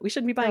shit. We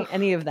shouldn't be buying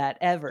any of that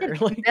ever.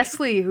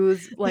 Nestle,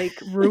 who's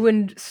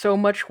ruined so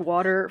much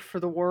water for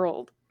the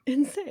world.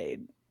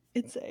 Insane.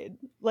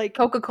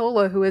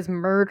 Coca-Cola, who has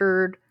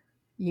murdered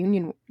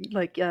union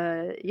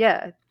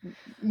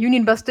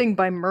union busting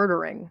by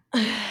murdering.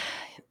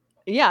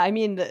 Yeah, I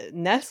mean, the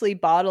Nestle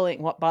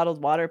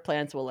bottled water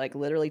plants will like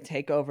literally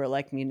take over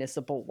like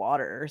municipal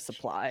water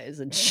supplies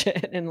and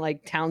shit, and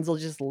like towns will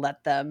just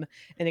let them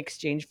in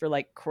exchange for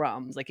like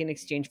crumbs, like in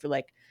exchange for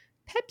like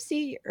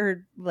Pepsi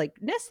or like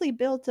Nestle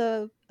built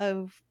a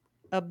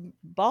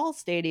ball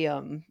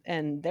stadium,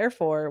 and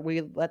therefore we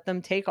let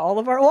them take all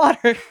of our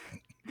water.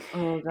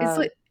 Oh It's god.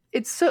 like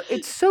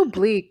it's so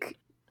bleak,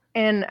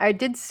 and I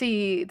did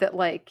see that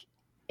like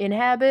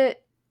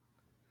inhabit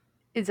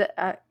is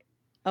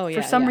Oh for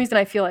yeah, some yeah. reason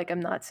I feel like I'm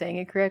not saying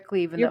it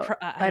correctly, even though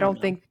I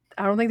don't know.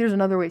 I don't think there's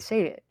another way to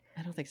say it.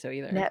 I don't think so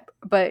either.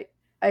 But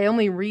I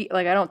only read,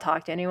 like, I don't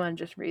talk to anyone,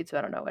 just read, so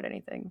I don't know what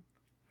anything.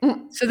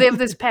 So they have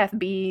this path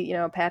B,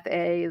 path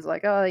A is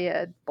like, oh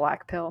yeah,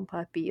 black pill, and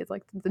path B is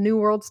like the new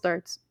world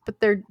starts. But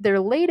their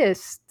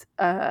latest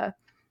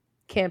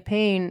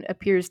campaign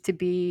appears to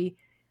be,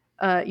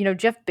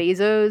 Jeff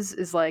Bezos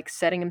is like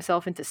setting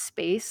himself into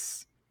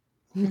space,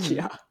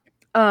 Yeah.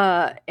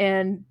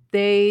 and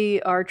they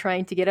are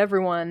trying to get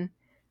everyone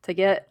to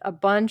get a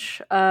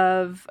bunch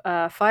of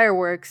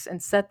fireworks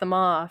and set them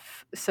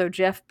off so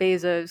Jeff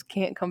Bezos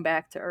can't come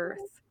back to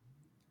Earth.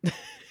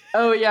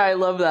 Oh yeah, I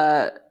love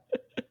that.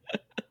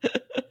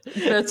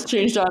 That's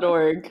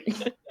change.org.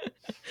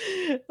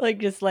 Like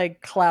just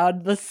like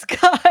cloud the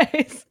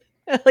skies.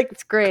 Like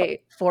It's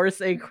great.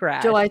 force a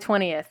crash. July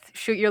 20th.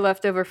 Shoot your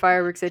leftover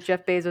fireworks at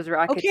Jeff Bezos'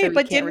 rocket Okay, so he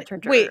but can't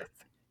return to wait,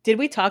 Earth. did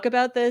we talk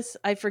about this?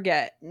 I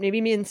forget. Maybe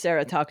me and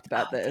Sarah talked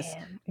about this.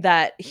 Damn.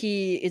 That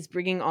he is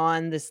bringing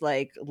on this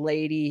like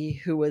lady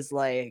who was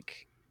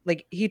like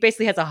he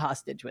basically has a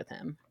hostage with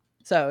him.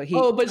 So he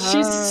Oh, but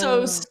she's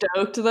so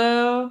stoked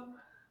though.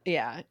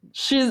 yeah.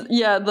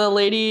 The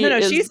lady No,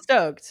 is she's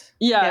stoked.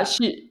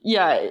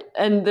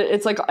 and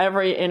it's like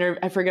every interview,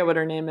 I forget what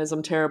her name is,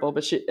 I'm terrible,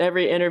 but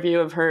every interview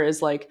of her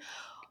is like,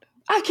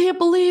 I can't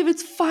believe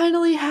it's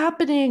finally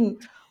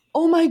happening.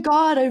 Oh my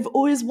god, I've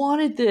always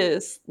wanted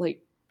this.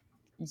 Like,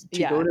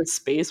 to go to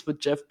space with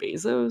Jeff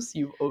Bezos,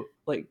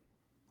 like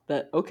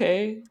that.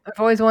 Okay. I've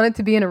always wanted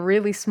to be in a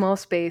really small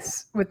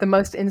space with the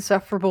most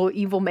insufferable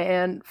evil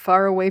man,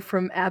 far away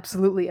from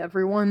absolutely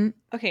everyone.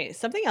 Okay,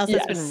 something else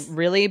that's been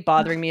really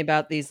bothering me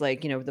about these,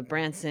 like, the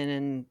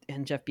Branson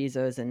and Jeff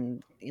Bezos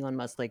and Elon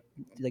Musk, like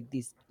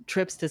these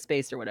trips to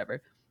space or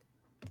whatever.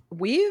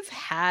 We've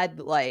had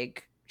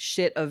like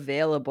shit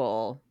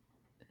available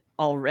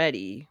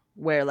already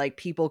where like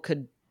people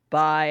could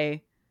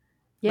buy,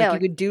 Yeah, you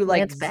could do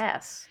Lance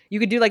Bass. you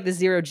could do like the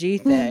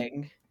 0G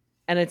thing,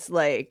 and it's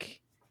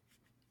like,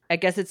 I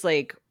guess it's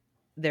like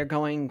they're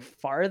going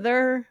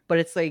farther, but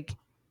it's like,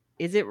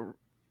 is it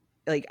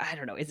like, I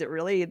don't know, is it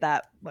really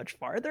that much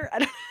farther?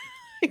 I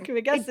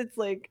guess it's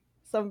like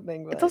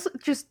something, but It's also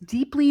just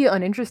deeply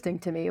uninteresting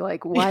to me.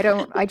 Like, why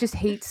don't I just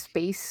hate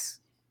space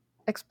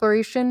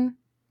exploration?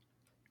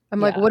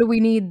 I'm like, what do we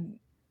need?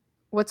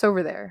 What's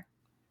over there?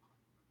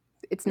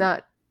 It's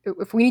not.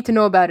 If we need to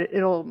know about it,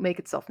 it'll make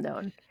itself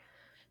known.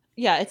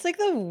 Yeah, it's like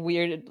the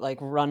weird like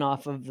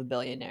runoff of the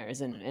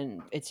billionaires,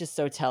 and it's just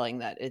so telling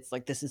that it's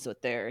like this is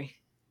what they're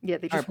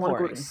they just want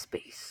to go to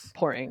space,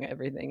 pouring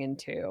everything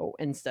into,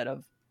 instead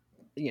of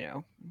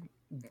I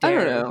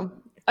don't know.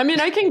 I mean,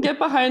 I can get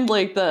behind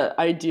like the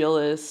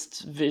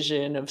idealist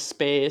vision of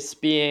space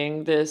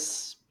being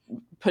this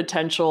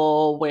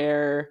potential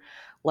where,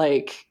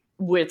 like,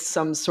 with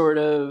some sort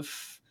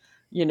of,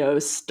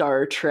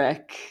 Star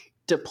Trek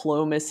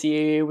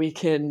diplomacy, we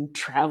can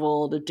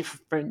travel to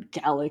different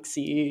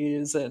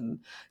galaxies and,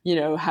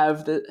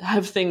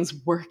 have things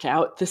work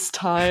out this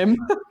time.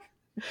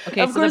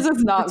 Okay, of course,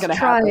 it's not going to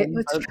happen.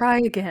 Let's try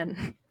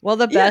again. Well,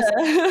 the best.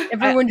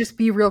 Everyone just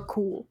be real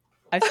cool.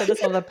 I've said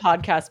this on the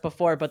podcast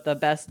before, but the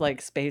best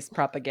like space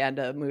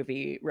propaganda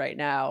movie right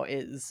now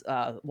is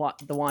The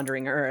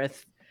Wandering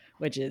Earth,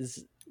 which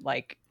is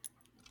like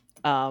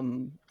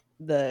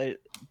the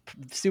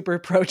super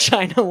pro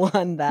China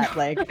one that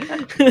like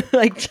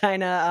like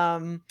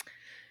China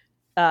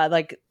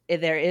like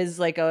there is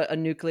like a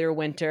nuclear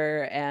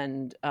winter,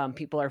 and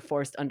people are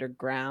forced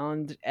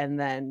underground, and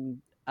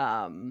then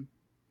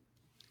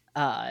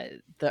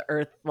the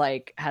Earth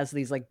like has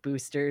these like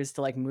boosters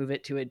to like move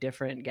it to a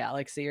different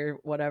galaxy or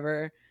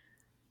whatever,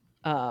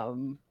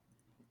 and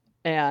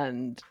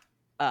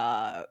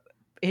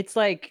it's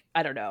like,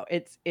 I don't know,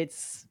 it's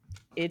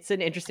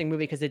an interesting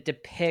movie because it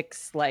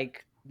depicts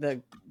like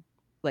the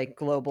like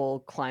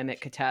global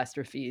climate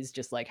catastrophes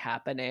just like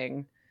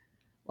happening,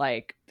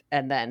 like,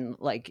 and then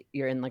like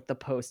you're in like the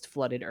post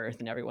flooded Earth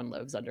and everyone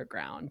lives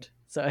underground,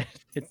 so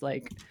it's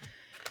like,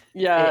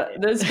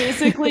 that's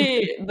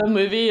basically the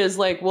movie is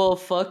like, well,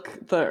 fuck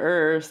the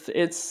Earth.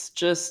 It's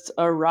just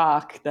a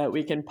rock that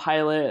we can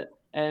pilot,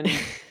 and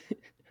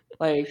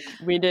like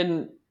we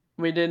didn't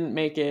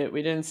make it.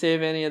 We didn't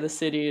save any of the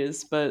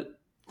cities, but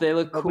they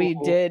look cool.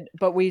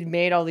 We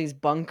made all these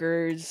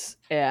bunkers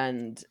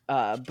and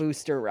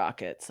booster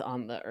rockets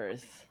on the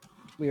Earth.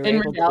 We were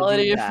able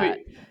reality, to do that.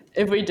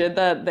 If we did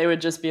that, they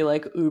would just be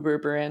like Uber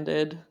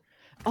branded.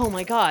 Oh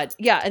my god,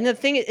 yeah. And the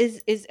thing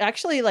is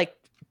actually like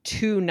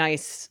too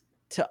nice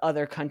to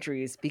other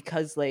countries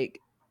because like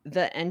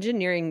the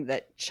engineering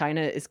that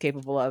China is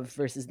capable of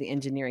versus the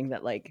engineering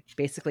that like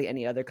basically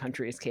any other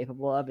country is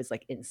capable of is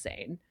like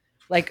insane.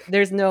 Like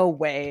there's no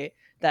way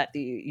that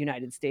the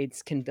United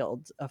States can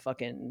build a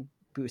fucking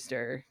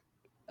booster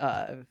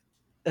uh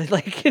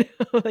like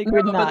like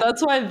we're No, but not.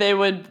 that's why they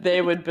would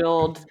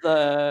build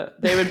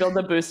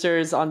the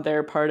boosters on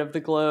their part of the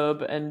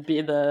globe and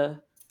be the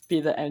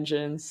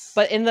engines.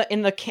 But in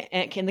the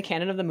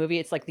canon of the movie,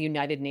 it's like the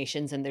United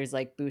Nations, and there's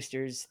like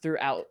boosters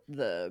throughout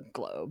the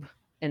globe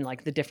in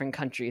like the different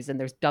countries, and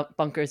there's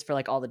bunkers for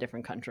like all the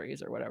different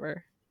countries or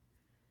whatever,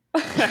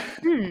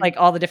 like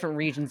all the different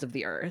regions of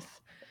the Earth.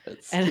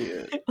 That's And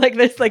cute. like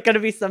there's like going to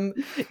be some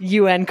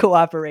UN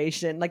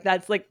cooperation. Like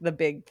that's like the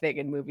big thing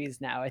in movies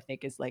now. I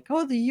think is like,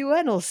 oh, the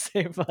UN will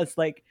save us.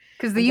 Like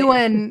Because the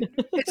UN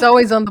is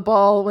always on the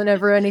ball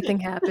whenever anything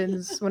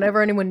happens,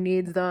 whenever anyone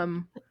needs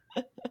them.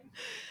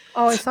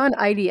 Oh, I saw an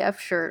IDF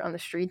shirt on the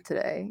street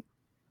today.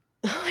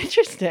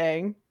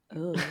 interesting.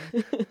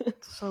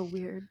 It's so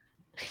weird.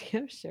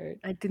 Yeah, sure.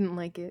 I didn't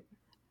like it.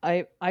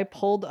 I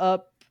pulled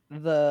up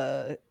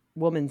the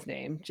woman's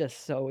name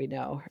just so we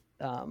know.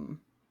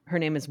 Her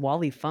name is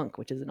Wally Funk,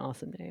 which is an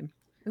awesome name.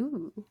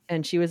 Ooh.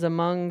 And she was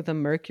among the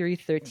Mercury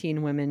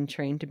 13 women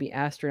trained to be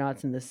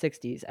astronauts in the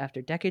 60s.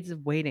 After decades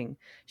of waiting,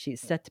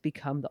 she's set to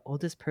become the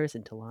oldest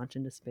person to launch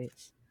into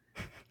space.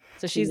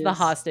 So she's the Jeez.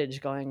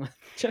 hostage going with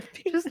Jeff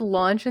Bezos. Just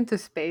launch into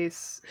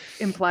space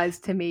implies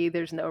to me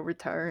there's no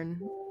return.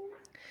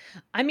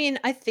 I mean,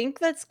 I think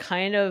that's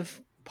kind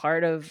of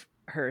part of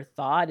her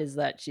thought is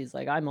that she's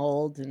like, I'm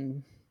old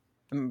and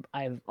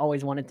I've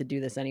always wanted to do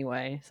this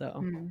anyway.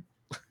 So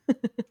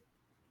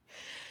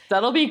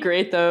That'll be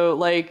great though.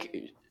 Like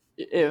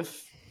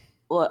if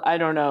well, I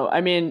don't know. I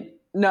mean,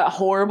 not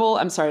horrible.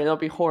 I'm sorry, that'll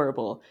be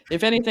horrible.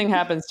 If anything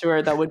happens to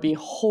her, that would be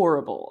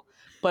horrible.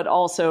 But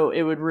also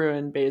it would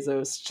ruin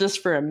Bezos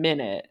just for a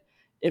minute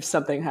if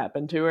something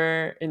happened to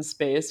her in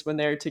space when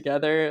they're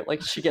together.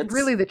 Like she gets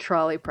Really the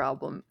trolley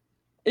problem.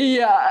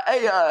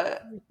 Yeah.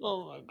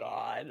 oh my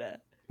god.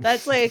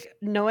 That's like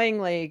knowing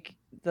like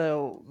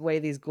the way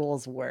these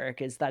ghouls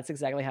work is that's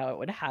exactly how it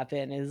would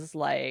happen is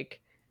like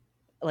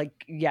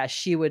yeah,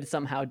 she would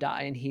somehow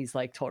die and he's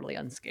like totally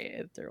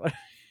unscathed or whatever.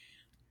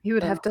 He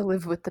would have to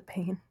live with the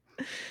pain.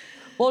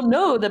 Well,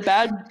 no, the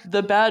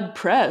bad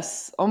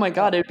press. Oh my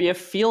god, it'd be a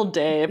field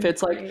day if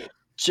it's like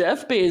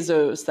Jeff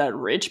Bezos, that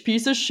rich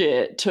piece of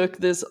shit, took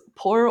this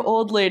poor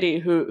old lady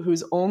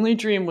whose only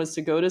dream was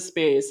to go to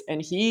space,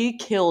 and he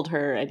killed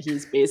her, and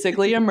he's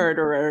basically a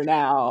murderer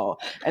now.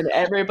 And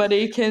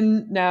everybody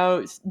can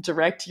now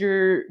direct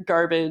your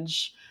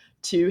garbage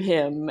to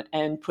him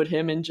and put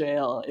him in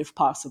jail if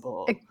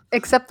possible.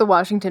 Except the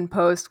Washington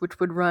Post, which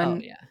would run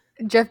Oh yeah.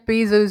 Jeff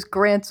Bezos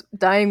grants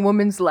dying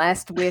woman's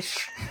last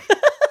wish.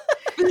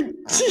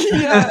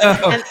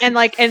 Yeah.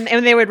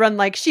 and they would run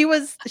like she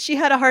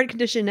had a heart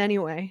condition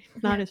anyway.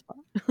 Not his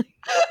fault.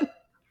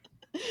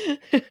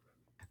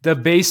 The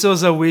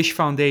Bezos A Wish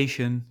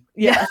Foundation.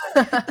 Yeah.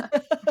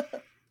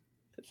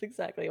 That's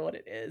exactly what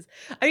it is.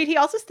 I mean, he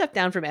also stepped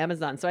down from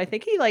Amazon, so I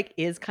think he like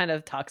is kind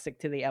of toxic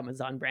to the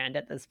Amazon brand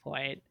at this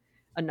point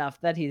enough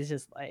that he's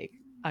just like,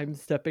 I'm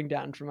stepping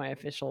down from my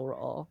official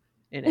role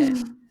in it.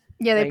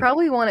 Yeah, they Like-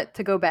 probably want it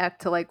to go back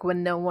to like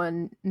when no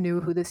one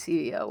knew who the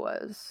CEO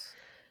was.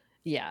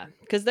 Yeah,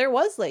 because there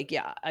was like,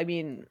 yeah, I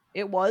mean,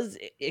 it was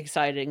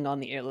exciting on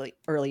the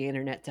early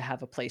internet to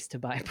have a place to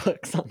buy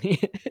books on the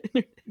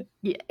internet.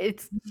 Yeah,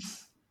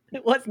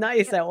 It was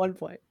nice at one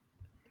point.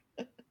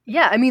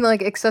 yeah, I mean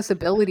like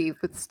accessibility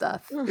with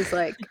stuff is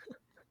like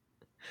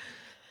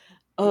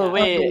Oh Yeah.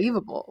 wait.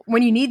 unbelievable.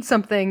 When you need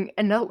something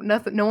and no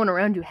one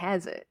around you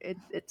has it,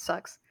 it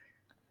sucks.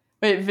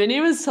 Wait, Vinny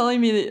was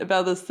telling me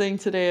about this thing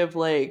today of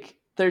like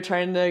they're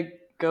trying to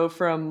go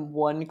from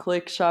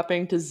one-click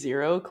shopping to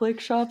zero-click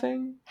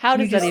shopping. How You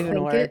does that just even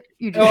think work? it.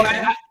 You Oh,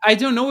 just I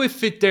don't know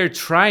if they're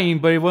trying,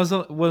 but it was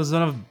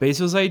one of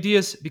Bezos'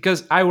 ideas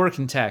because I work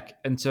in tech,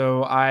 and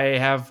so I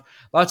have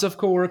lots of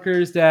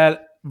coworkers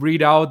that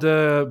read all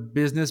the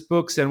business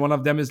books, and one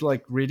of them is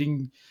like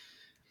reading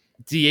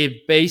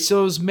the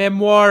Bezos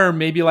memoir, or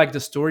maybe like the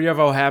story of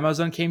how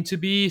Amazon came to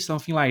be,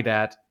 something like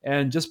that.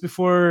 And just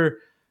before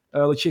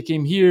Lucia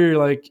came here,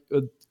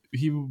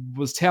 he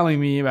was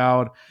telling me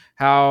about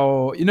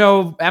how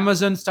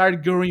Amazon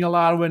started growing a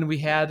lot when we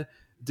had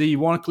the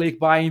one-click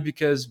buying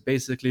because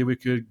basically we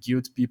could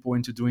guilt people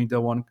into doing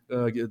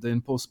the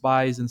impulse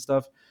buys and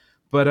stuff.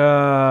 But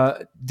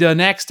the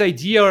next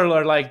idea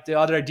or like the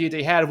other idea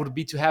they had would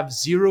be to have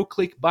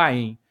zero-click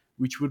buying,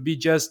 which would be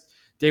just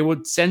they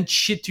would send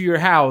shit to your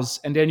house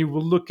and then you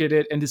would look at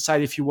it and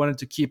decide if you wanted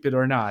to keep it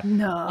or not.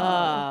 no.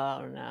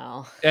 Oh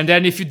no. And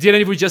then if you didn't,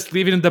 you would just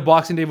leave it in the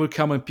box and they would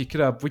come and pick it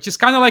up, which is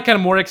kind of like a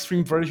more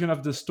extreme version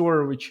of the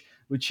store, which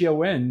Lucia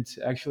went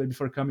actually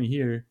before coming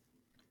here.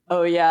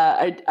 Oh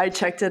yeah, I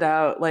checked it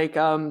out. Like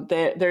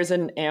there's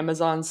an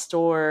Amazon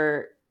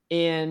store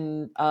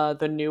in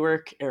the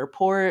Newark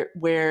airport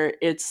where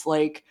it's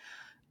like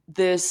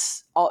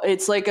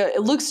it's like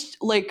it looks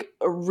like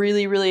a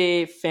really,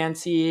 really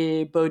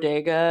fancy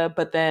bodega,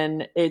 but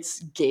then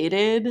it's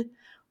gated,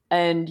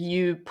 and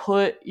you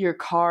put your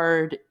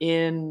card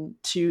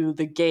into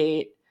the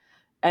gate,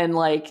 and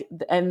like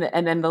and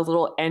then the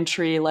little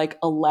entry like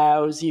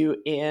allows you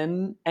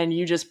in, and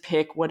you just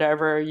pick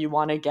whatever you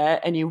want to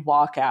get and you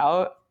walk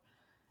out,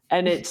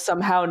 and it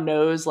somehow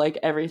knows like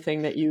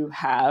everything that you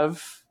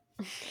have.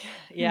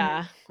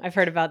 Yeah, I've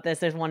heard about this.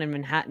 There's one in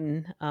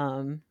Manhattan.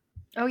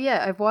 Oh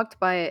yeah, I've walked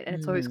by it and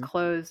it's always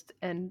closed,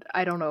 and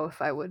I don't know if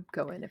I would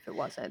go in if it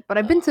wasn't. But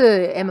I've been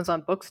to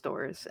Amazon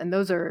bookstores, and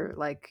those are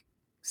like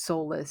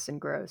soulless and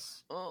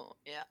gross. Oh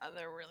yeah,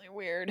 they're really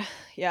weird.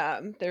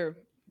 Yeah, they're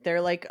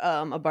like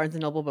a Barnes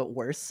and Noble but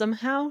worse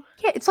somehow.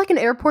 Yeah, it's like an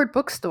airport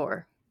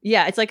bookstore.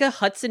 Yeah, it's like a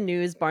Hudson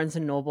News, Barnes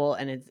and Noble,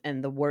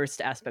 and the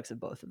worst aspects of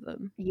both of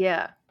them.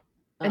 Yeah.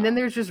 And then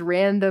there's just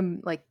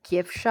random like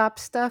gift shop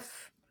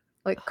stuff,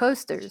 like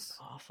coasters.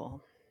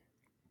 Awful,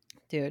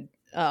 dude.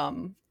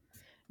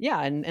 Yeah,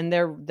 and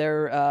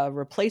they're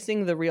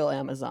replacing the real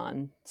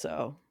Amazon.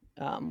 So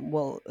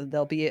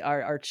they'll be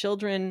our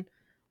children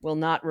will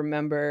not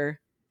remember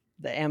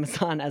the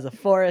Amazon as a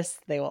forest.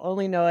 They will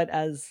only know it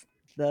as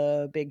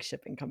the big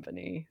shipping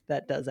company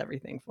that does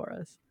everything for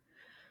us.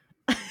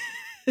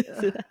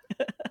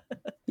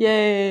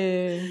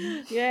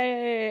 Yay.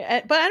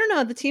 Yay. But I don't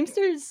know, the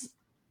Teamsters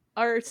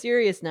are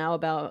serious now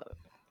about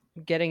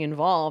getting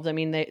involved. I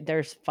mean,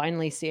 they're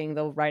finally seeing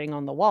the writing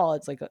on the wall.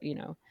 It's like,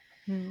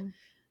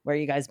 where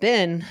you guys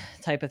been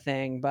type of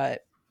thing.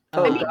 But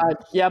God,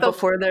 yeah,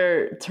 before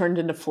they're turned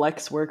into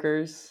flex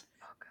workers.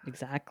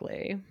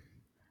 Exactly.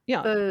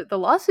 Yeah. The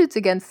lawsuits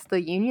against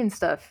the union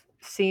stuff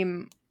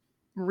seem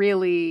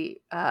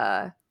really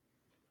I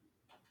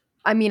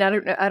mean,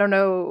 I don't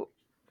know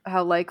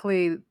how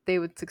likely they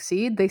would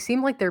succeed. They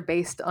seem like they're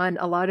based on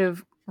a lot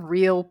of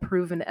real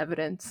proven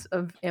evidence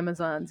of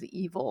Amazon's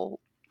evil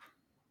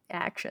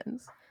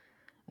actions.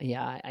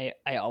 Yeah,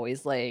 I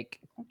always like,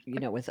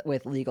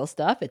 with legal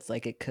stuff, it's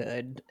like it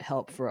could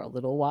help for a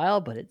little while,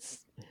 but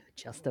it's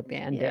just a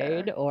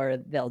band-aid, or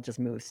they'll just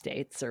move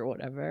states or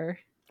whatever.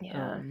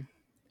 Yeah.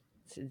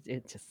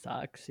 It just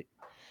sucks.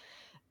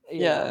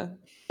 Yeah.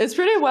 It's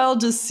pretty wild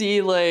to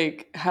see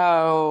like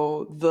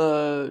how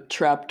the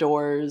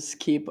trapdoors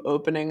keep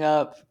opening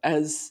up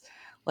as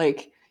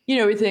like,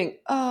 we think,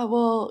 oh,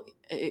 well,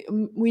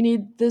 we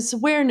need this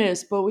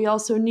awareness, but we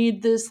also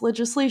need this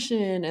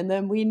legislation, and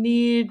then we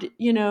need,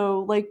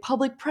 like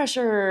public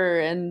pressure,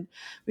 and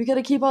we got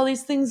to keep all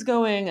these things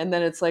going. And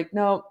then it's like,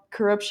 no,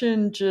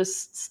 corruption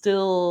just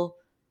still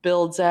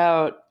builds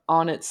out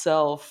on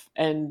itself.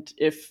 And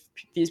if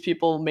these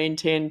people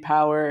maintain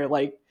power,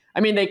 like,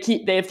 I mean,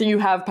 if you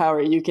have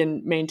power, you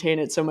can maintain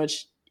it so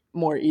much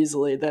more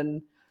easily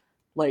than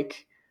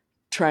like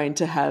trying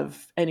to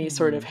have any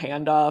sort of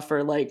handoff,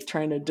 or like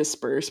trying to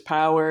disperse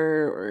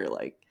power, or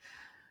like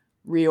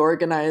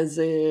reorganize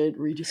it,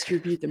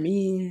 redistribute the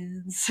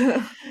means.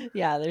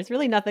 Yeah, there's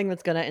really nothing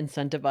that's going to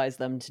incentivize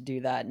them to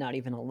do that, not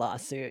even a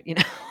lawsuit,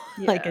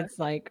 Like, it's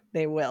like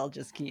they will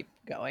just keep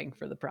going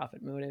for the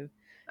profit motive.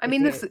 I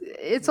mean,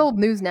 it's old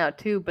news now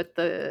too, but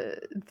the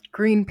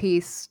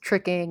Greenpeace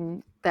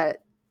tricking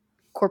that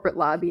corporate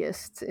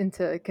lobbyists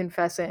into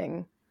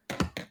confessing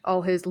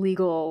all his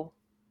legal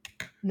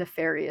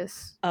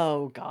nefarious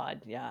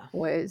God, yeah,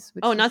 ways.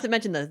 Not to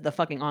mention the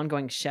fucking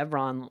ongoing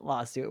Chevron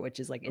lawsuit, which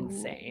is like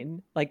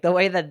insane. Like the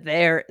way that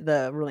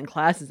the ruling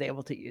class is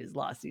able to use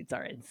lawsuits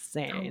are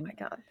insane. Oh my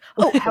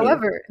god.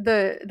 However,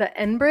 the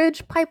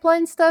Enbridge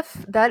pipeline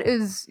stuff, that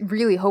is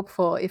really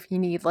hopeful if you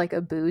need like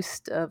a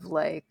boost of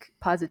like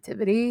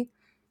positivity.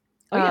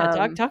 Oh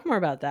yeah, talk more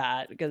about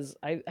that, because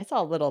I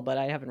saw a little, but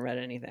I haven't read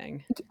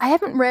anything. I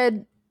haven't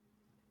read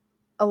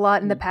a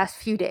lot in the past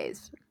few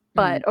days,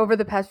 but over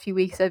the past few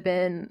weeks I've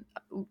been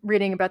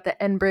reading about the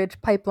Enbridge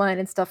pipeline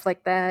and stuff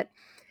like that.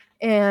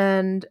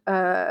 And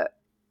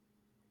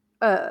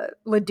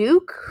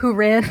Leduc, who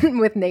ran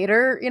with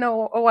Nader,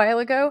 a while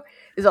ago,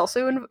 is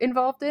also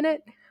involved in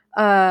it.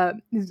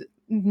 Nader's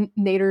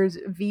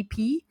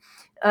VP,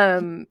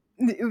 in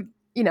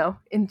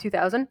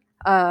 2000.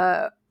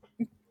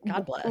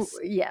 God bless.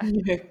 Yeah.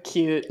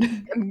 Cute.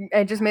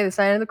 I just made the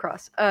sign of the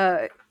cross.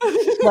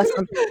 Bless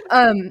them.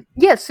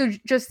 Yeah, so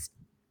just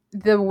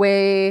the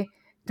way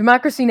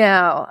Democracy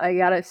Now! I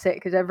gotta say,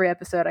 because every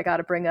episode I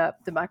gotta bring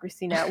up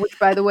Democracy Now!, which,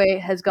 by the way,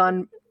 has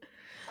gone.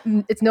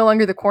 It's no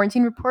longer the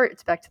Quarantine Report;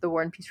 it's back to the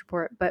War and Peace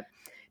Report. But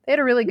they had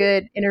a really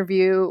good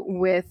interview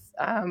with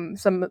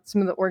some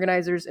of the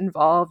organizers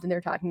involved, and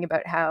they're talking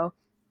about how,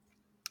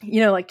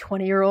 like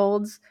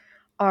 20-year-olds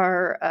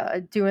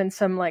are doing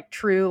some like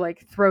true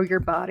like throw your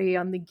body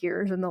on the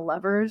gears and the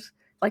levers,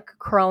 like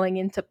crawling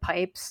into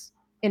pipes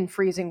in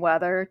freezing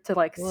weather to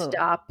like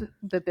stop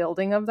the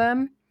building of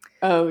them.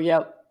 Oh,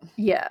 yep.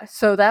 Yeah,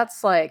 so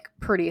that's like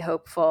pretty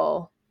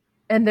hopeful.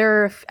 And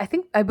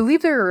I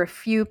believe there are a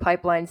few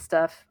pipeline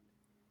stuff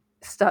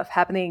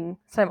happening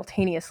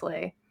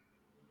simultaneously,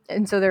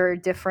 and so there are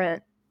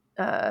different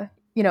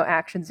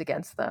actions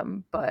against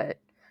them. But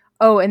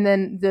and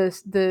then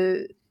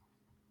the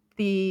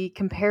the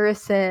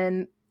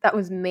comparison that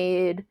was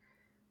made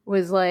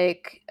was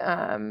like,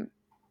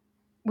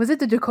 was it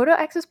the Dakota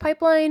Access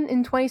Pipeline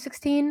in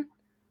 2016?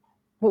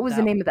 What was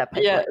the name of that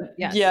pipeline?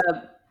 Yes.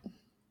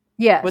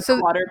 Yeah. With So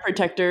the water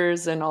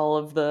protectors and all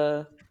of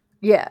the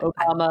yeah,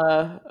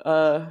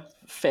 Obama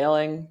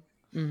failing.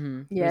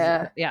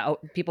 yeah,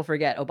 People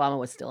forget Obama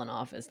was still in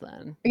office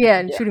then. yeah,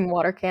 and Yeah. shooting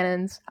water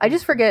cannons. I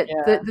just forget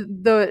Yeah.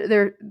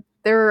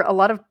 there are a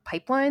lot of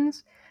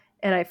pipelines,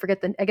 and I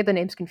get the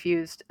names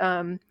confused.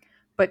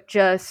 But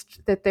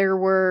just that there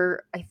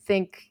were, I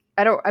think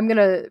I'm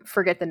gonna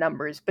forget the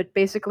numbers, but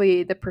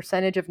basically the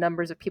percentage of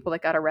numbers of people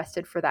that got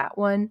arrested for that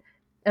one,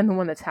 and the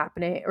one that's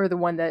happening, or the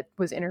one that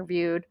was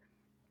interviewed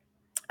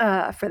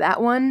for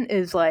that one,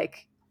 is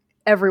like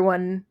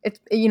everyone.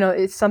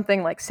 It's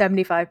something like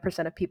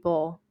 75% of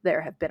people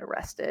there have been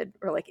arrested,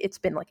 or like it's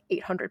been like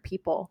 800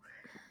 people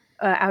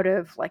out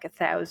of like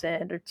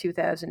 1,000 or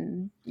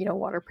 2,000,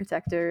 water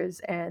protectors,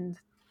 and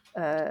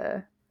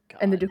the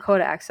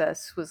Dakota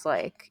Access was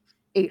like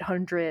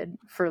 800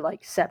 for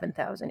like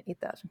 7,000,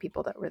 8,000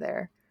 people that were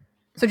there.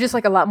 So just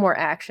like a lot more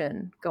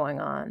action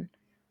going on.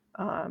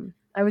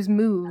 I was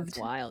moved. That's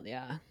wild,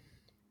 yeah.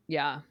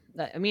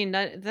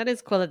 That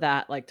is cool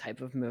that like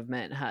type of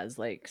movement has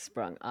like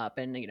sprung up,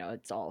 and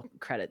it's all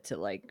credit to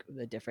like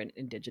the different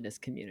indigenous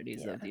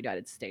communities of the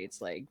United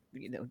States. Like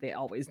they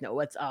always know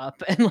what's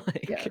up, and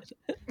like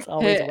it's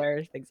always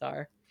where things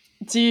are.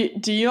 Do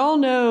you all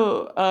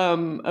know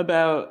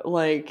about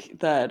like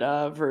that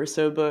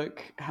Verso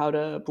book, How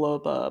to Blow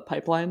Up a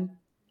Pipeline?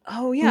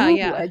 Oh yeah.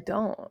 Ooh, I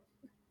don't.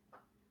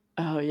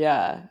 Oh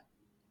yeah.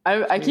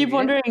 I Should we keep read it?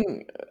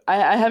 wondering.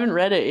 I haven't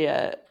read it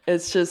yet.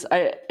 It's just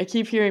I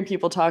keep hearing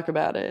people talk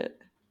about it.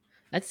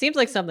 That seems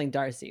like something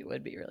Darcy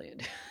would be really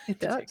into. It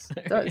does. It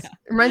particular, does. It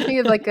reminds me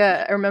of like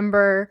I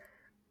remember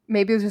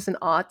maybe it was just an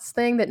aughts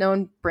thing that no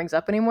one brings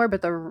up anymore,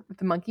 but the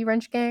Monkey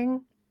Wrench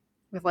Gang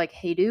with like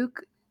Hayduke,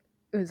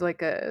 it was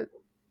like a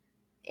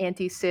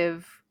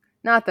anti-civ.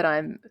 Not that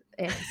I'm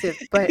anti-civ,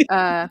 but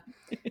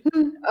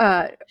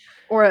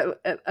or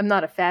I'm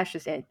not a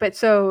fascist, but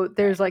so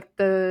there's like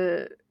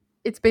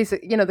it's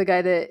basic, the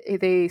guy that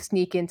they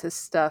sneak into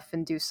stuff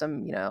and do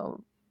some,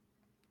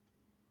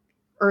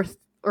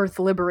 Earth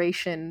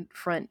Liberation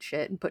Front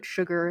shit and put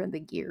sugar in the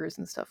gears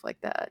and stuff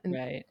like that. And,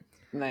 Right.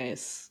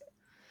 Nice.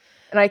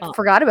 And I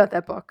forgot about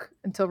that book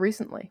until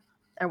recently.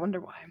 I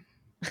wonder why.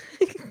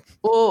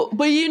 Well,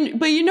 but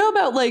you know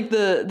about like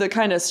the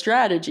kind of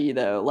strategy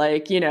though,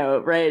 like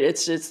right?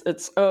 It's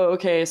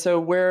okay,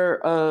 so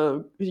we're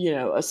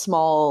a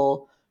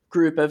small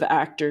group of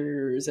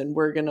actors, and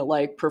we're gonna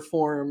like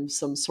perform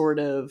some sort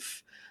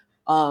of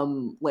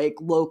like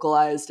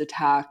localized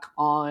attack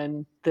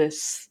on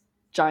this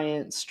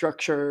giant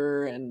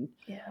structure, and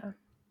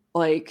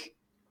like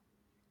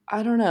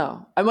I don't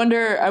know. I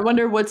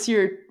wonder what's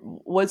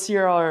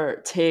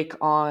your take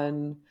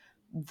on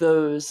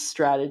those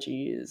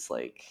strategies,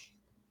 like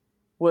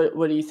what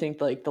do you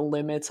think like the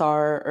limits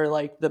are, or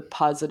like the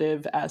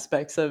positive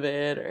aspects of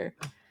it? Or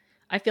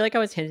I feel like I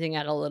was hinting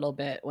at a little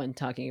bit when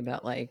talking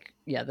about like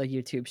the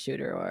YouTube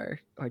shooter or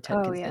Ted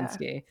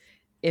Kaczynski.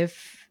 We've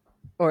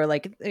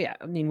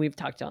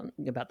talked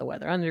about the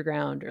Weather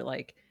Underground, or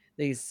like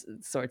these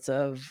sorts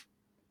of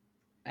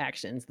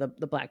actions,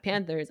 the Black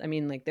Panthers. I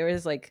mean, like there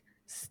is like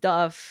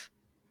stuff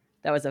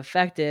that was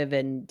effective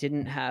and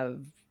didn't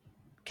have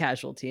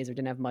casualties, or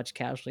didn't have much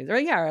casualties, or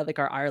like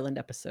our Ireland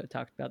episode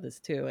talked about this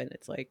too, and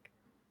it's like,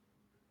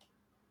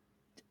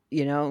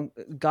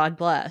 God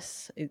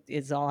bless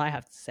is all I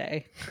have to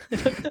say.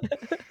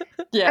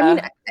 yeah, I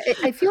mean,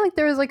 I feel like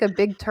there was like a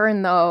big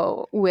turn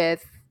though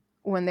with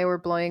when they were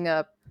blowing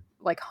up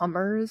like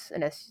Hummers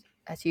and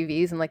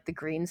SUVs and like the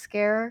Green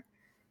Scare,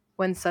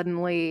 when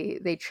suddenly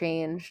they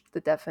changed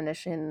the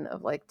definition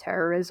of like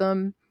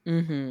terrorism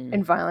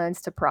and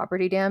violence to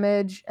property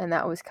damage, and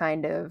that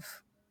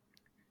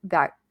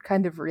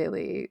kind of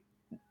really.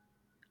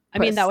 I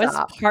mean, that was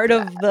part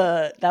of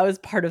the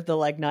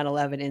like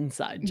 9/11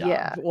 inside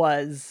job,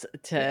 was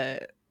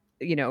to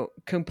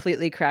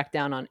completely crack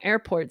down on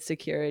airport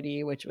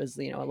security, which was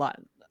a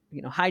lot,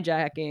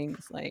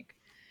 hijackings, like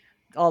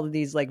all of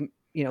these like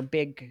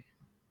big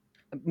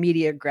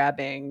media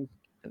grabbing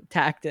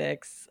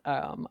tactics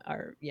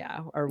are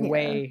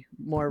way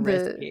more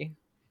risky.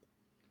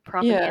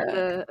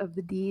 Propaganda of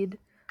the deed.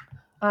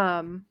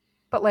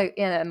 But like,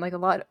 and like a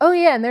lot. Oh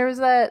yeah, and there's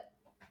that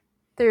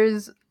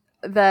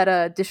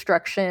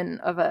destruction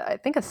of I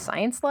think a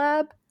science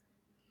lab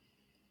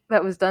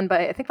that was done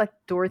by, I think, like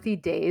Dorothy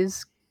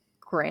Day's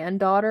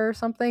granddaughter or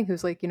something,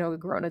 who's like a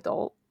grown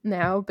adult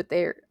now. But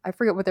I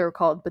forget what they were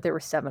called, but there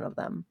were 7 of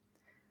them.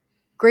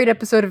 Great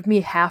episode of me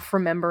half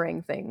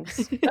remembering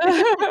things.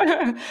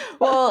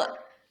 well,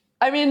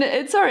 I mean,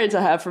 it's all right to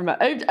have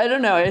I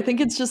don't know. I think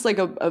it's just like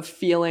a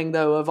feeling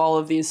though of all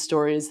of these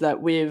stories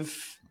that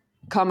we've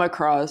come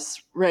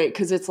across, right?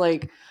 Because it's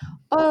like,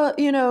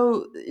 you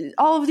know,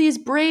 all of these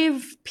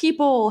brave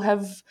people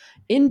have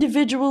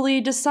individually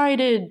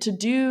decided to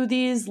do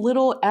these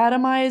little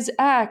atomized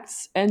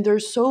acts, and they're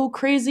so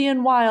crazy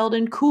and wild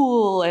and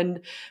cool, and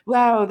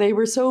wow, they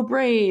were so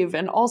brave,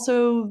 and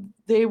also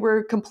they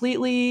were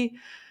completely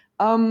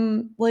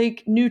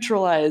like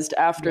neutralized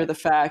after Yeah. the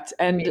fact,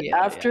 and Immediately,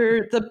 yeah.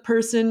 after the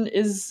person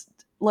is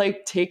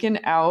like taken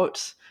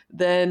out,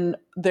 then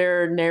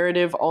their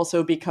narrative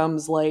also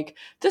becomes like,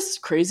 this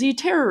crazy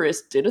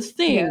terrorist did a Yeah.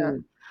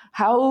 thing,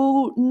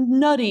 how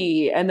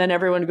nutty, and then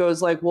everyone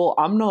goes like, well,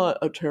 I'm not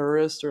a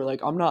terrorist, or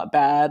like, I'm not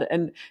bad,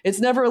 and it's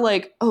never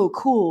like, oh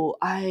cool,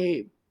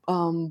 I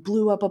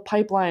blew up a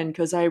pipeline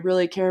because I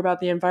really care about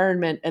the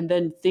environment, and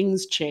then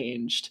things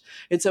changed.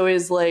 It's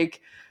always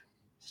like,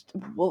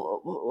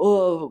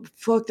 well,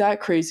 fuck that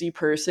crazy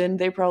person.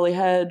 They probably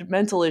had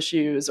mental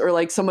issues. Or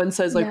like someone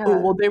says like, oh, Yeah.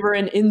 well, they were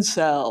an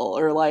incel,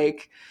 or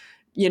like,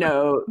 you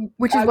know,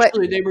 Which is what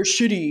actually they were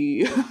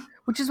shitty.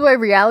 which is why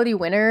Reality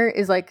Winner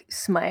is like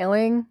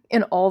smiling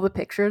in all the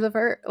pictures of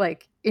her,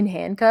 like in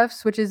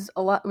handcuffs, which is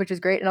a lot, which is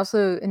great. And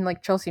also in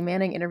like Chelsea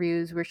Manning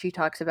interviews where she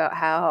talks about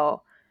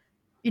how,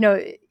 you know,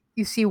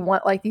 you see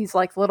what like these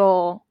like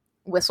little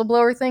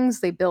whistleblower things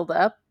they build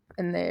up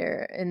and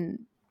they're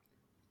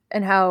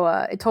and how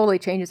it totally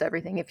changes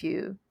everything if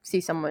you see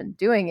someone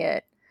doing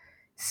it.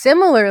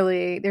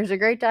 Similarly, there's a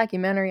great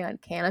documentary on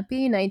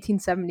Canopy,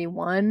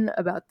 1971,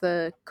 about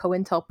the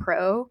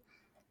COINTELPRO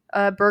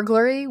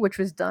burglary, which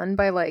was done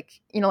by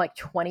like, you know, like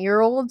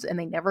 20-year-olds and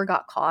they never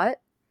got caught.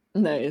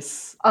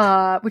 Nice.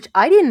 Which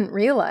I didn't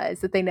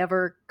realize that they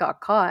never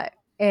got caught.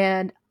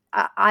 And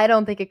I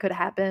don't think it could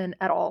happen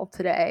at all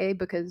today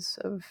because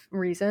of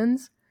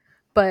reasons.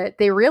 But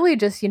they really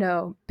just, you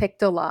know,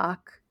 picked a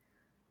lock,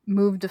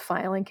 moved a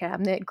filing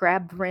cabinet,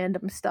 grabbed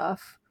random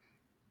stuff,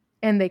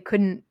 and they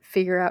couldn't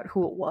figure out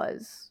who it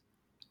was.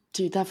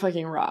 Dude, that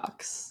fucking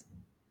rocks.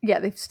 Yeah,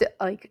 they've still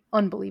like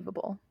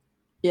unbelievable.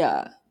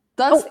 Yeah.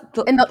 Oh,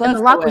 and the That's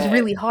the lock was way.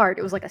 really hard.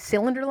 It was like a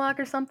cylinder lock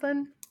or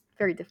something.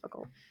 Very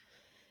difficult.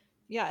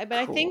 Yeah, but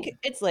I think Cool.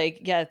 it's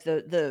like, yeah,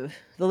 the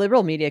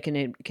liberal media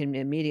can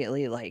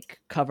immediately like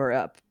cover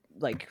up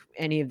like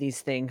any of these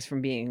things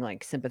from being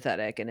like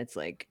sympathetic, and it's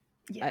like,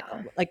 Yeah.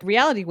 like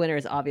Reality Winner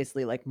is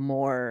obviously like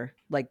more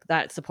like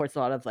that supports a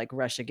lot of like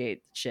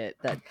Russiagate shit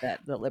that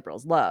the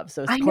liberals love.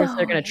 So of I course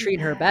they're know. going I to hate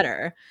treat her that.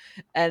 better,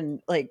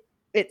 and like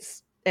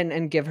it's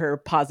and give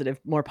her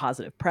more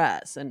positive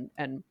press,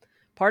 and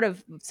part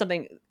of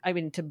something, I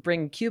mean, to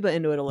bring Cuba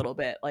into it a little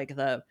bit, like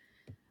the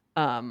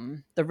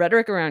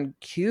rhetoric around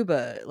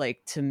Cuba,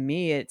 like to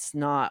me it's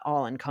not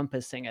all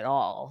encompassing at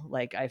all.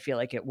 Like I feel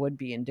like it would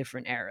be in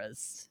different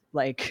eras,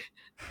 like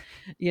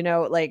you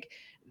know, like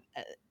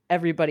uh,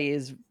 everybody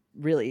is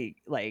really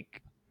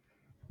like,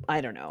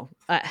 I don't know,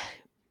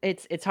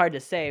 it's hard to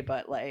say,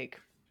 but like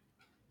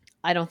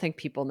I don't think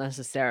people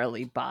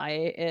necessarily buy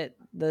it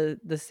the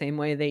same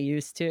way they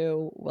used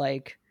to,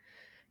 like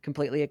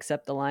completely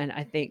accept the line.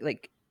 I think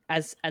like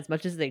as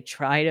much as they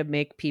try to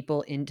make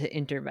people into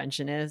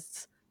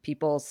interventionists,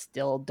 people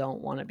still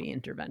don't want to be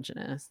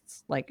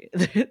interventionists. Like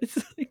it's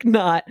like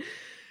not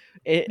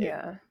it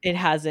Yeah. it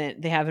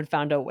hasn't, they haven't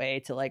found a way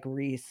to like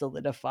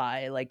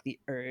re-solidify like the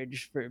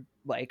urge for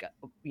like,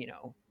 you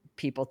know,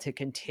 people to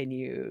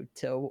continue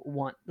to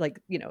want, like,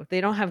 you know,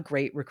 they don't have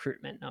great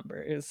recruitment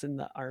numbers in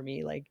the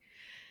army. Like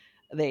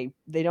they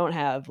don't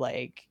have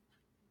like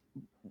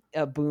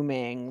a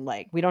booming,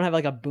 like we don't have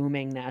like a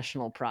booming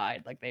national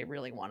pride like they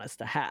really want us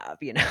to have,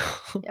 you know.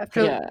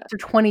 After Yeah.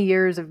 20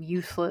 years of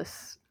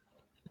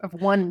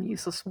one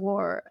useless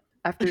war,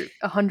 after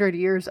 100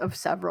 years of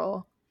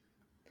several.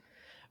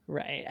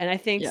 Right. And I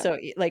think Yeah. so,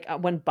 like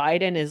when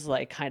Biden is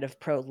like kind of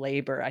pro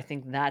labor, I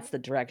think that's the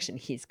direction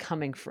he's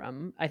coming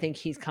from. I think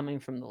he's coming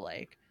from the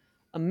like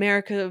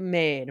America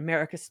made,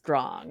 America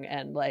strong,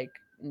 and like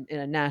in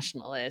a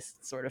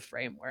nationalist sort of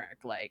framework,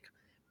 like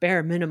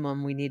bare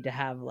minimum we need to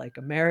have like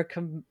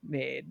America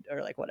made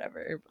or like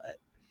whatever. But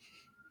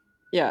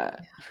Yeah.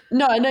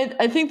 No, and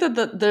I think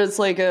that there's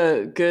like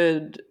a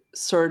good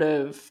sort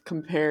of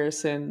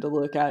comparison to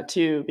look at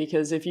too,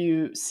 because if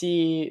you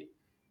see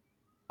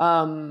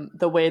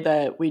the way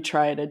that we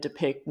try to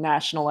depict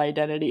national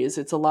identities,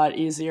 it's a lot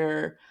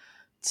easier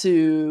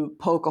to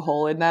poke a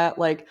hole in that.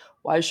 Like,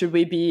 why should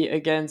we be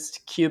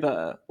against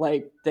Cuba?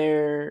 Like,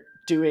 they're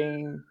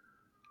doing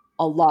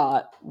a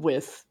lot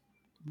with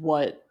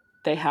what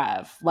they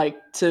have. Like,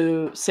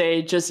 to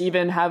say, just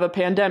even have a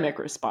pandemic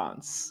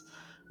response.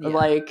 yeah,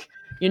 Like,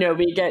 you know,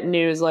 we get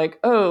news like,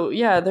 oh,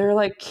 yeah, they're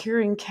like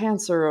curing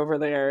cancer over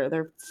there.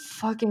 They're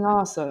fucking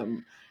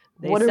awesome.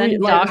 they What are we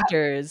send like?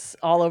 doctors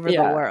all over the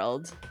Yeah,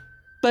 world.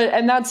 but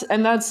and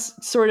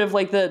that's sort of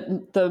like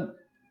the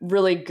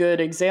really good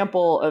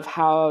example of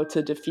how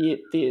to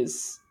defeat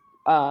these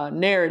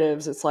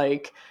narratives. It's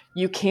like,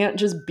 you can't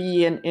just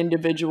be an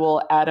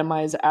individual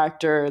atomized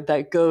actor that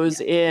Yeah. goes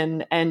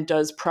in and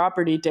does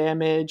property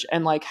damage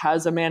and like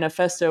has a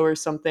manifesto or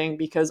something,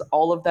 because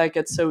all of that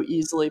gets so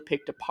easily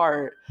picked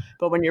apart.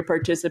 But when you're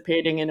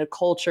participating in a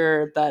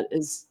culture that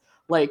is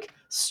like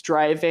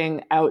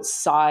striving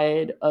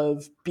outside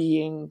of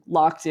being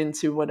locked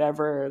into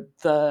whatever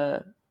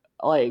the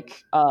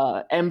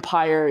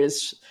empire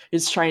is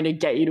trying to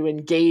get you to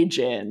engage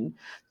in,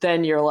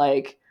 then you're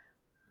like,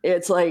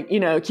 it's like,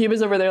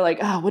 Cuba's over there like,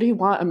 oh, what do you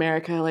want,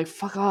 America? Like,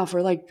 fuck off.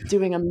 We're like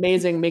doing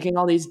amazing, making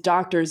all these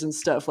doctors and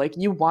stuff. Like,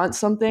 you want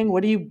something?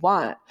 What do you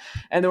want?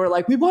 And then we're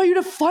like, we want you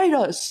to fight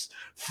us.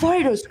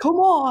 Fight us. Come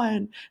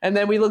on. And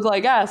then we look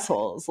like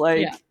assholes,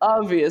 like, Yeah.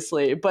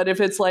 obviously. But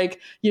if it's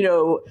like,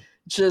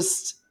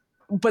 just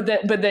but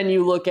then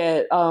you look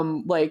at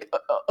oh,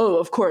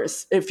 of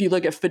course, if you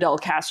look at Fidel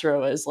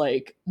Castro as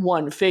like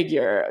one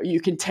figure,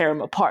 you can tear him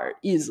apart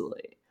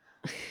easily.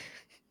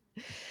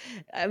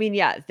 I mean,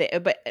 yeah,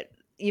 but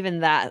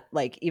even that,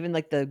 like, even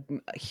like the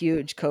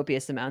huge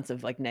copious amounts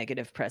of like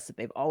negative press that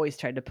they've always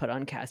tried to put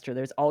on Castro,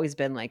 there's always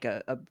been like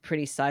a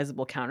pretty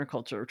sizable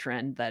counterculture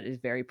trend that is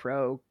very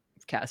pro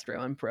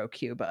Castro and pro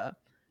Cuba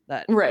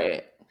that,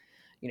 Right.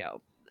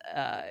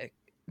 uh,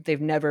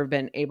 they've never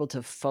been able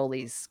to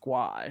fully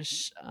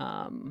squash.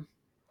 And,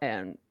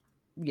 uh,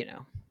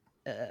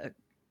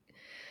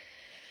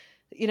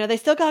 they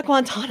still got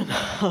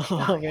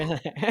Guantanamo over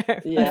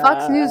there. Yeah.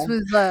 Fox News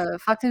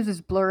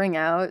was blurring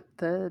out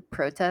the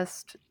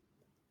protest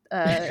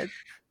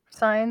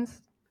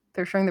signs.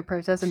 They're showing the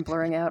protest and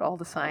blurring out all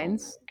the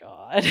signs. Oh,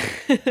 God.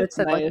 That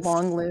said, like, Nice.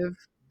 long live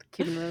the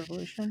Cuban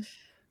Revolution.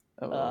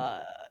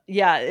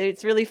 Yeah,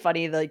 it's really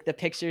funny, like the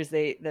pictures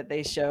that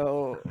they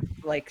show,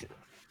 like,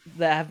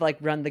 that have like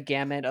run the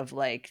gamut of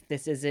like,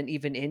 this isn't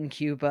even in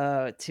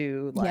Cuba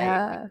to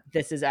like,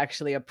 this is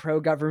actually a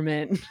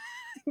pro-government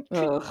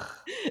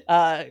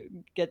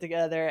get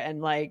together.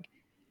 And like,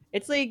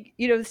 it's like,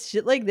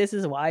 shit like this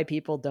is why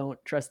people don't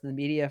trust the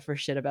media for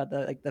shit about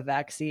the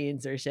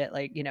vaccines or shit.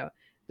 Like,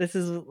 this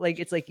is like,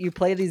 it's like you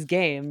play these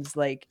games,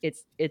 like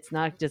it's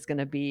not just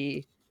gonna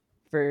be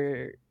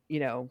for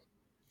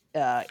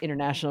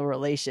international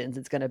relations.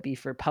 It's going to be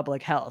for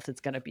public health.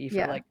 It's going to be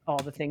for like all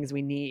the things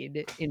we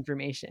need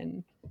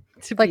information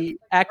to like, be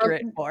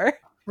accurate for.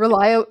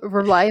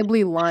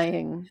 Reliably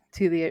lying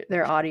to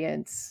their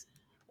audience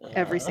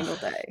every single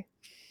day.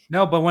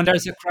 No, but when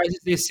there's a crisis,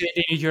 they say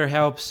they need your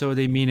help, so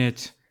they mean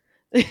it.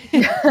 We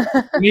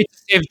need to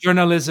save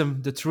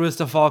journalism, the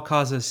truest of all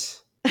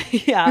causes.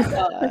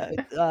 Yeah.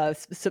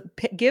 So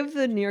give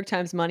the New York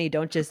Times money.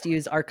 Don't just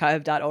use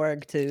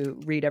archive.org to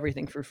read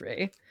everything for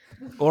free.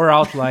 Or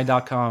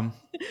outline.com.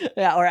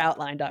 Yeah, or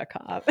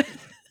outline.com.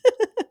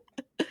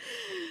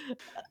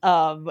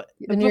 The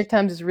New York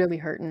Times is really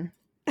hurting.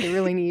 They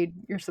really need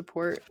your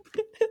support.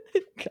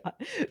 God.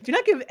 Do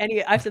not give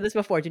any, I've said this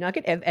before, do not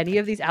give any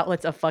of these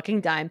outlets a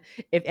fucking dime.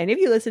 If any of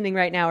you listening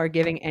right now are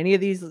giving any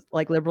of these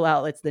like liberal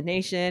outlets, The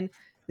Nation,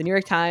 the New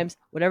York Times,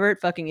 whatever it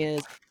fucking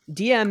is,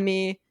 DM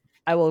me.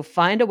 I will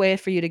find a way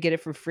for you to get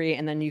it for free,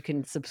 and then you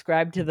can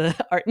subscribe to the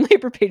Art and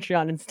Labor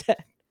Patreon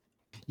instead.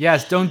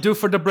 Yes, don't do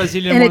for the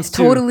Brazilian and ones it's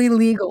totally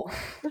legal.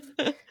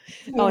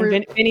 Oh,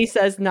 and Vinnie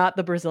says not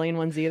the Brazilian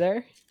ones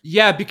either.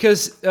 Yeah,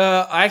 because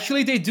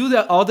actually they do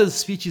all the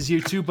speeches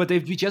here too, but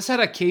we just had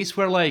a case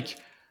where like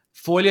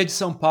Folha de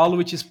São Paulo,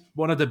 which is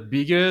one of the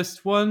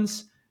biggest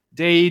ones,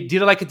 they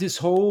did like this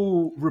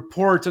whole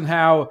report on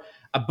how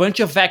a bunch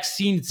of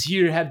vaccines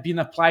here had been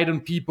applied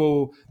on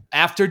people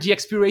after the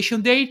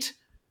expiration date.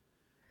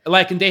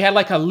 Like, and they had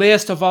like a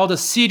list of all the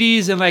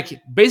cities and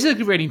like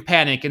basically creating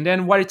panic. And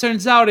then what it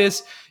turns out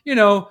is,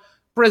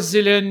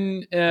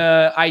 Brazilian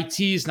IT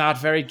is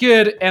not very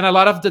good, and a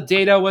lot of the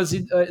data was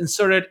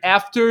inserted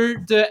after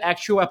the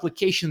actual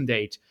application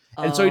date.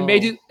 And so it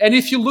made it. And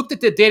if you looked at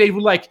the data, it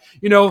would like,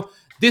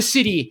 this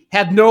city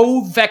had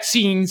no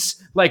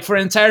vaccines like for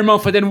an entire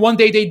month, and then one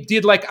day they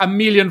did like 1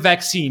 million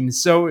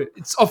vaccines. So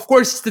it's, of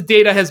course, the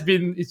data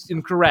it's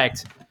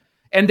incorrect.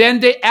 And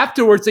then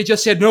afterwards they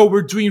just said, no,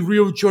 we're doing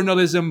real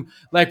journalism.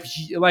 Like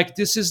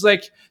this is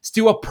like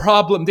still a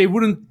problem. They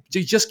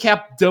just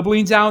kept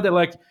doubling down that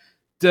like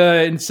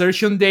the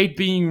insertion date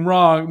being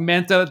wrong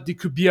meant that it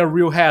could be a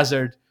real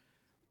hazard.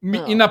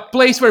 In a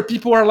place where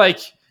people are like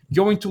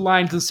going to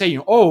lines and saying,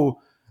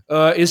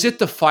 is it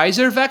the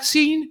Pfizer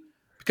vaccine?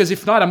 Because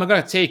if not, I'm not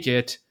going to take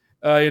it.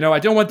 I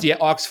don't want the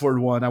Oxford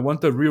one. I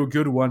want the real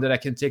good one that I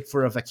can take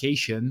for a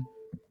vacation.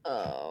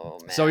 Oh,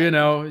 man. So,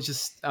 it's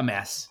just a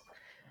mess.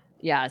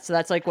 Yeah, so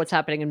that's like what's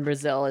happening in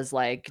Brazil is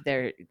like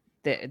they're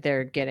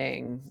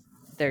getting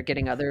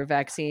other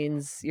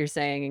vaccines, you're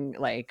saying,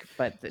 like,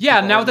 but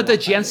now that the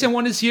Janssen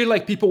one is here,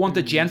 like people want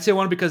the Janssen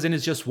one because then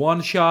it's just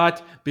one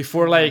shot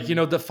before like the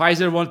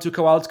Pfizer one took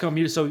a while to come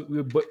here, so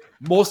we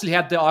mostly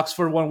had the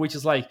Oxford one, which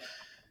is like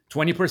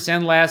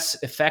 20% less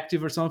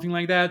effective or something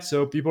like that.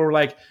 So people were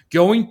like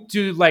going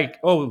to like,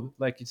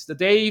 it's the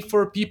day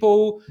for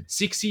people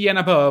 60 and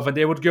above, and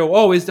they would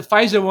go, it's the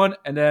Pfizer one,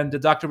 and then the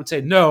doctor would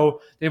say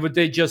no.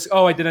 They just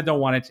I don't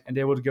want it, and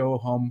they would go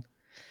home.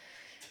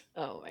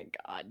 Oh my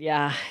God.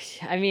 Yeah.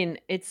 I mean,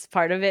 it's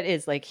part of it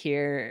is like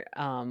here,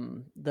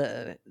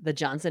 the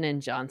Johnson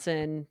and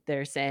Johnson,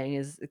 they're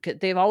saying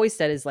they've always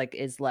said is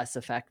less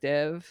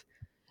effective.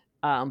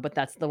 But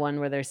that's the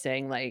one where they're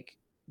saying like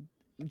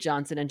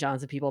Johnson and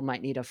Johnson people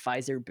might need a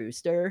Pfizer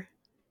booster.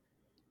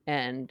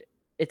 and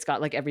it's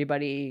got like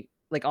everybody,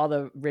 like all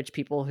the rich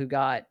people who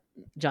got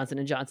Johnson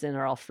and Johnson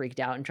are all freaked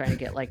out and trying to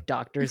get like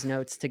doctor's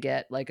notes to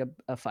get like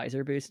a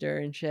Pfizer booster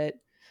and shit.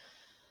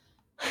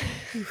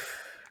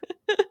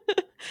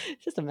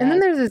 It's just a And then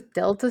mess. there's this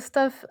Delta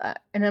stuff,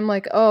 and I'm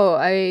like, oh,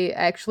 I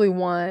actually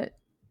want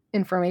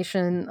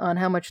information on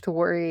how much to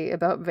worry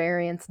about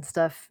variants and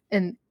stuff,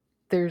 and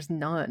there's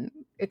none.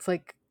 It's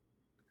like,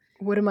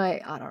 what am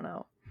I don't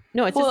know.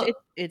 No, it's just Well,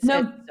 it's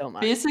no, so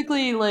much.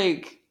 basically,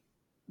 like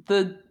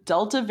the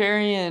Delta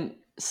variant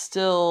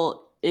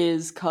still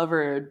is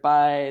covered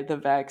by the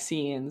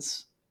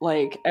vaccines.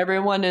 Like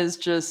everyone is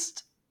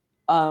just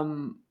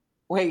like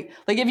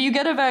if you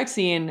get a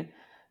vaccine,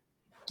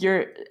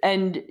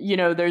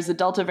 there's a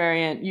Delta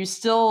variant, you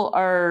still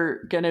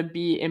are going to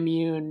be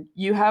immune.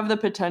 You have the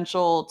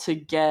potential to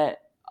get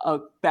a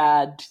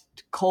bad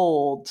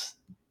cold.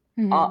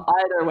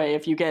 Either way,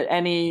 if you get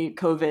any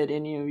COVID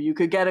in you, you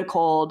could get a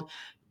cold.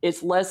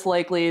 It's less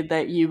likely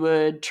that you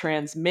would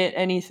transmit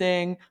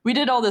anything. We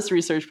did all this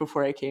research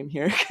before I came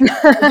here.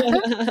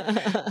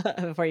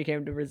 Before you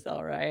came to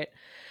Brazil, right?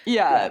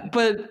 Yeah,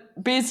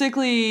 but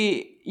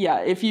basically, yeah,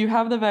 if you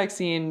have the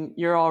vaccine,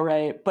 you're all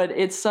right. But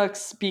it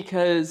sucks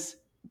because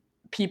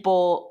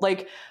people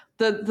like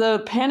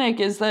the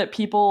panic is that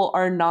people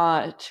are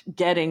not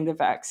getting the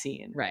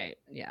vaccine. Right.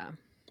 Yeah.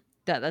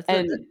 That's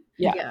And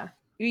yeah. Yeah.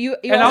 you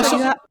And also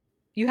also-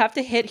 you have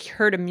to hit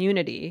herd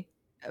immunity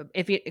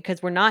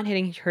because we're not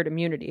hitting herd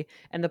immunity,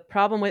 and the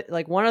problem with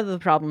like one of the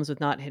problems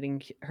with not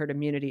hitting herd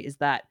immunity is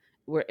that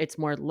it's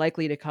more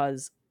likely to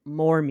cause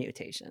more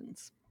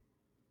mutations.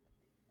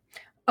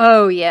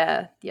 Oh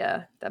yeah,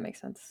 that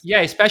makes sense. Yeah,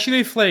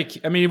 especially if like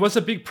I mean, it was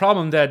a big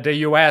problem that the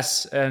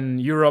U.S.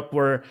 and Europe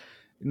were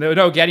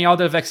getting all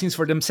the vaccines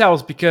for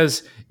themselves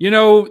because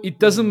it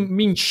doesn't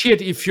mean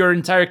shit if your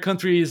entire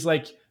country is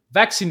like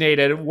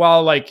vaccinated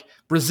while like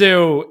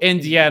Brazil,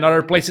 India, and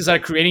other places are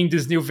creating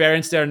these new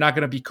variants that are not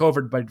going to be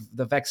covered by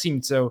the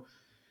vaccine. So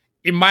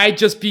it might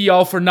just be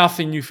all for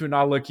nothing if you're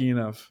not lucky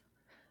enough.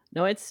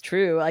 No, it's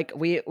true. Like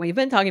we've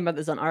been talking about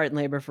this on Art and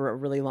Labor for a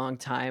really long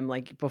time,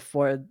 like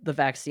before the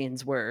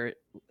vaccines were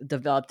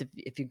developed.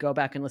 If you go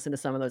back and listen to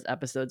some of those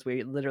episodes,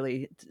 we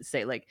literally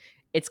say like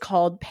it's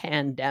called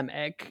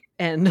pandemic,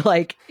 and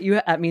like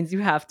that means you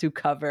have to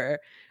cover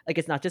like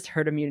it's not just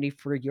herd immunity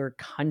for your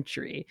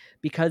country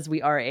because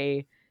we are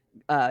a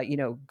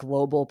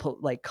global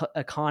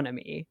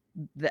economy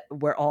that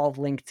we're all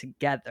linked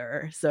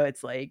together. So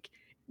it's like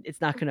it's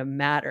not going to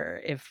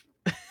matter if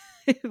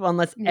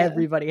unless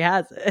everybody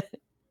has it.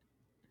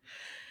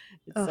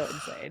 It's so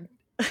insane.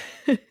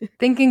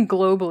 Thinking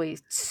globally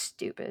is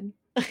stupid.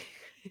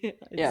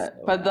 Yeah,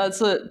 so but bad.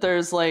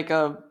 there's like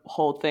a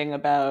whole thing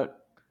about,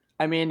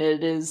 I mean,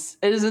 it is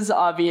as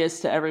obvious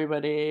to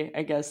everybody,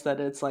 I guess, that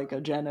it's like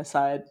a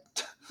genocide.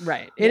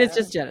 Right. It is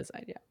just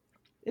genocide. Yeah,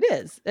 it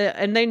is.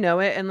 And they know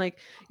it. And like,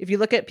 if you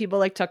look at people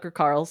like Tucker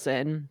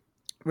Carlson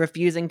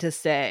refusing to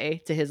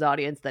say to his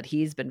audience that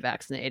he's been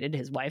vaccinated,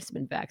 his wife's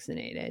been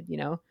vaccinated,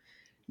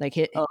 like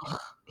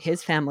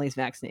his family's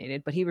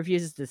vaccinated, but he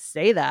refuses to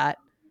say that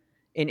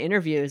in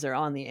interviews or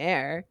on the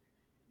air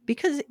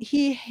because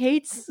he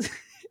hates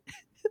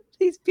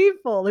these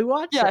people who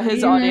watch Yeah, him.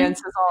 his audience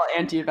is all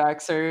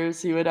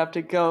anti-vaxxers. He would have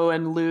to go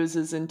and lose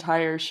his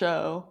entire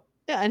show.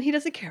 Yeah, and he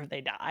doesn't care if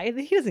they die.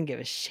 He doesn't give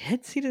a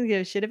shit. He doesn't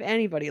give a shit if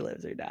anybody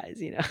lives or dies,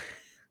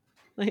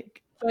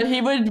 Like, but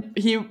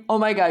oh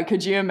my God,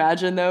 could you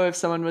imagine though if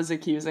someone was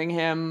accusing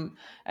him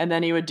and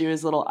then he would do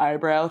his little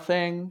eyebrow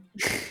thing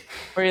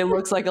where he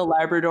looks like a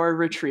Labrador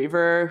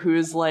retriever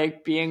who's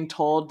like being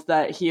told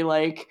that he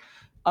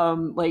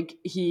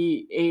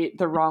he ate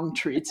the wrong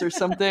treats or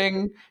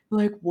something.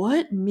 Like,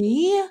 what,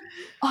 me?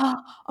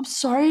 I'm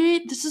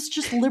sorry, this is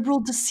just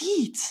liberal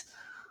deceit.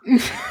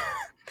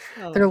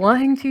 They're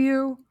lying to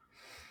you.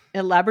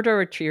 A Labrador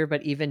retriever,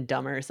 but even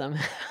dumber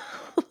somehow.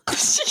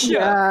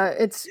 Yeah,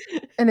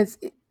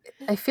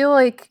 I feel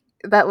like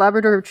that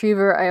Labrador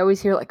retriever, I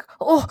always hear like,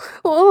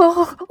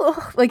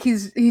 like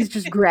he's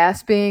just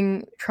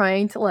grasping,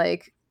 trying to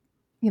like,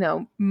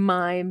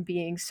 mime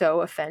being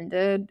so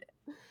offended.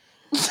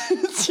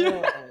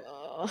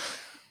 Oh,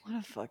 what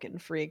a fucking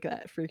freak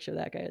show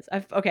that guy is. I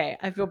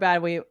feel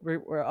bad.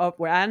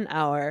 We're at an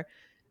hour.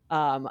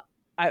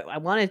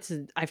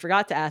 I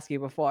forgot to ask you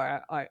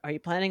before. Are you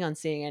planning on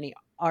seeing any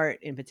art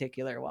in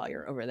particular while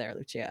you're over there,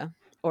 Lucia,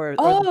 or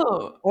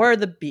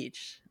the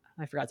beach?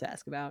 I forgot to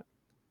ask about.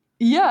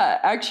 Yeah,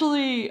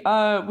 actually,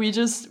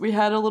 we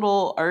had a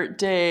little art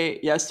day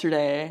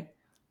yesterday.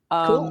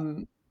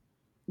 Cool.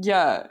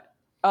 Yeah.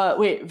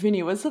 Wait,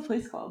 Vinny, what's the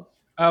place called?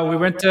 We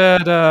went to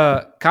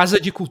the Casa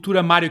de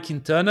Cultura Mario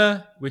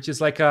Quintana, which is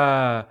like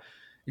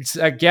it's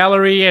a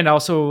gallery, and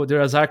also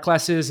there's art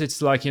classes.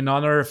 It's like in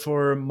honor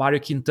for Mario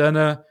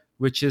Quintana,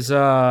 which is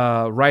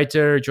a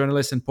writer,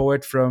 journalist, and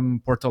poet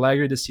from Porto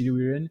Alegre, the city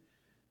we're in.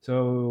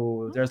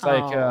 So there's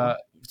like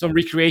some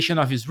recreation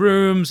of his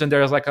rooms, and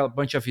there's like a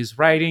bunch of his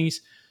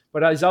writings.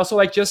 But it's also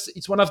like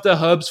it's one of the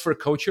hubs for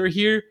culture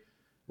here.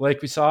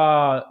 Like we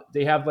saw,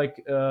 they have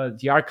like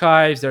the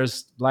archives,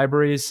 there's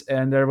libraries,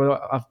 and there were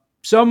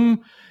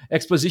some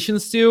exposition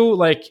still.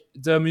 Like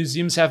the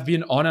museums have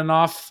been on and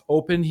off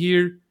open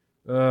here,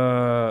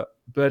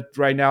 but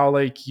right now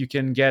like you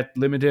can get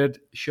limited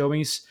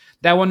showings.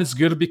 That one is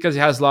good because it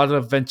has a lot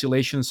of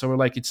ventilation, so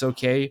like it's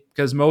okay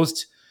because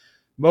most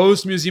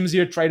museums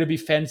here try to be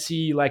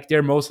fancy. Like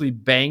they're mostly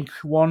bank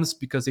ones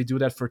because they do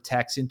that for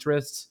tax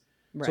interests.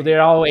 So Right.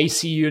 they're all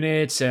AC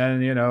units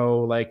and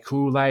like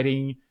cool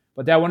lighting.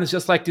 But that one is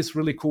just like this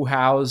really cool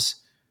house,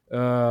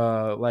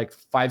 like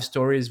 5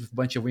 stories with a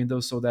bunch of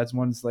windows. So that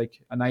one's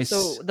like a So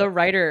nice. the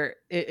writer,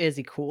 is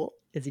he cool?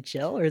 Is he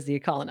chill, or is he a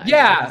colonizer like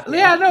Yeah, his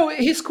yeah, dad? no,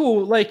 he's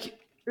cool. Like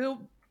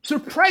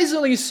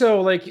surprisingly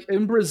so. Like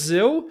in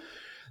Brazil,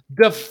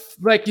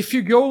 like if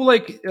you go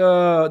like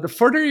the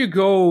further you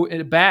go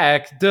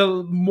back,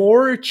 the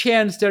more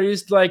chance there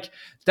is like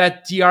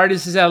that the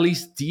artist is at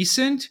least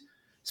decent,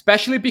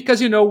 especially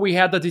because we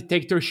had the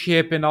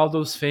dictatorship and all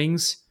those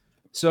things.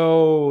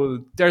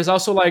 So there's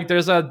also like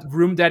there's a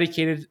room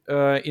dedicated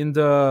in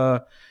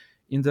the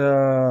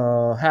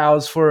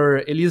house for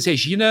Elis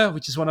Regina,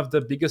 which is one of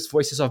the biggest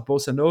voices of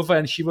bossa nova,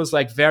 and she was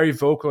like very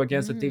vocal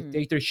against the Mm.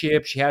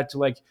 dictatorship. She had to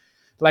like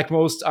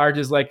most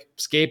artists like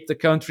escape the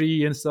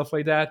country and stuff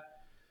like that.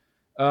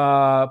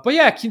 But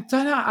yeah,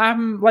 Quintana,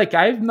 I'm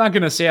not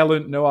gonna say I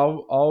don't know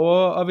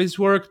all of his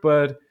work,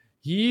 but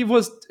he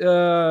was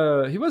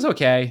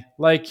okay.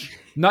 Like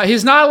not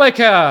he's not like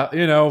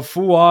a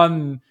full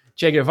on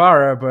Che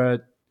Guevara,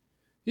 but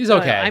he's No,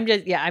 no, okay. I'm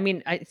just yeah. I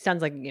mean, it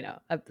sounds like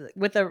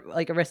with the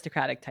like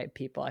aristocratic type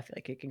people, I feel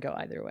like it can go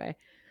either way.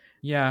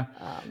 Yeah.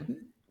 Um,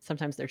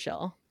 Sometimes they're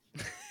chill.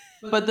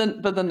 But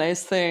the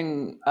nice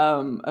thing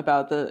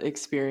about the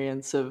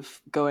experience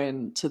of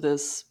going to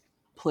this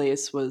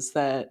place was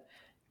that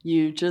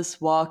you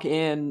just walk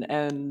in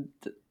and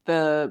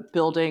the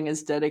building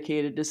is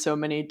dedicated to so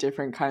many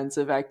different kinds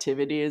of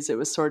activities. It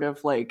was sort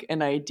of like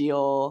an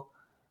ideal,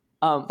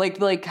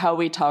 like how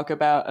we talk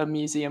about a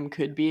museum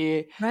could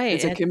be. Right.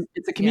 It's a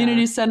Yeah.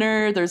 community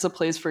center. There's a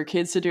place for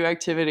kids to do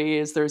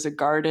activities. There's a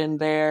garden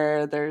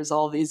there. There's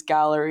all these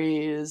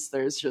galleries.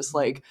 There's just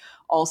like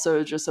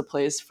also just a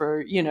place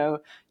for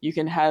you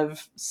can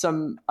have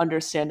some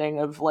understanding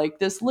of like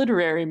this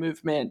literary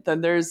movement.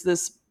 Then there's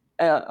this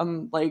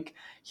like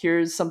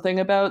here's something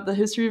about the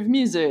history of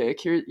music.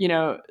 Here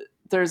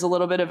there's a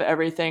little bit of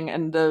everything,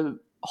 and the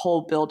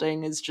whole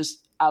building is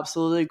just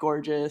absolutely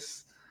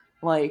gorgeous.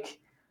 Like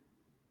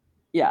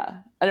yeah,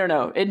 I don't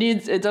know, it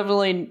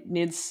definitely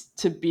needs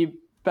to be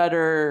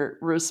better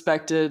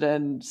respected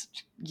and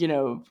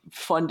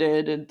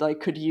funded, and like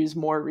could use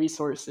more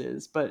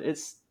resources, but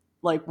it's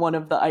like one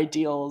of the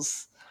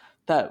ideals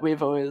that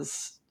we've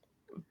always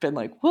been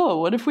like, whoa,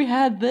 what if we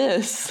had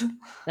this?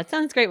 That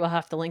sounds great. We'll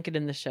have to link it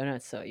in the show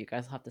notes, so you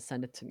guys will have to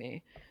send it to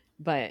me.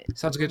 But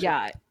Sounds good.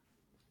 yeah,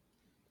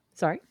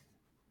 sorry.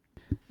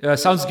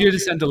 Sounds good to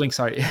send the link.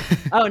 Sorry.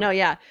 Oh no,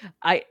 yeah.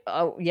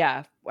 Oh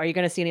yeah. Are you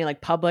gonna see any like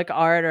public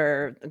art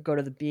or go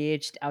to the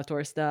beach,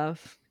 outdoor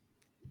stuff?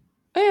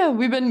 Oh,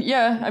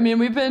 yeah, I mean,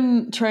 we've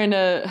been trying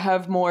to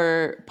have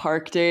more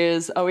park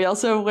days. Oh, we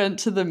also went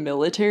to the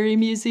military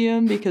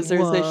museum because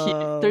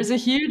Whoa. there's a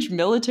huge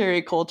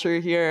military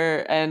culture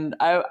here, and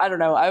I don't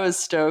know, I was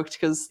stoked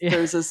because Yeah.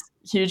 there's this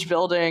huge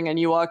building, and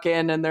you walk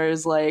in, and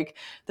there's like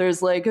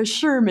a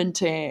Sherman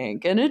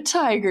tank and a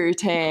Tiger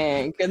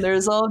tank, and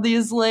there's all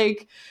these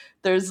like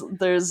there's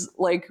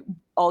like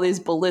all these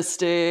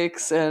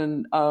ballistics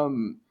and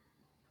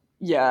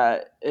yeah,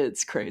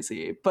 it's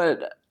crazy.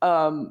 But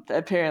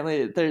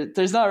apparently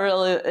there's not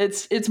really,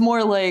 it's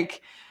more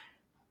like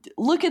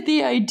look at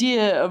the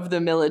idea of the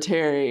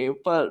military,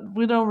 but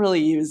we don't really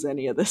use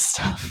any of this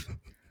stuff.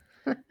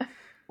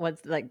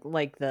 What's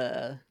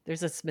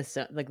there's a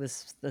Smithsonian like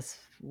this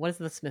what is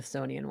the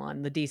Smithsonian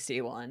one? The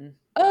DC one.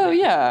 Oh There.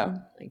 yeah.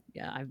 Like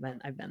yeah, I've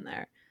been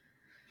there.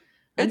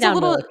 I'm It's a down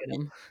to little look at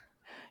them.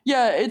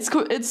 Yeah, it's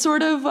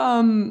sort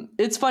of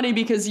it's funny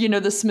because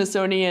the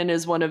Smithsonian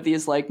is one of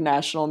these like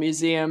national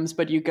museums,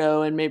 but you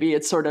go and maybe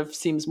it sort of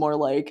seems more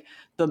like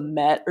the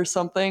Met or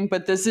something,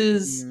 but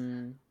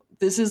Mm.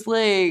 this is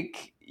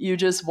like you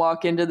just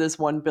walk into this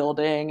one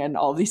building and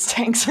all these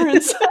tanks are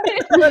inside.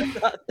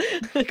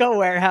 Like a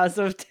warehouse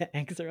of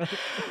tanks or like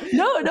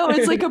No,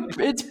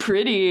 it's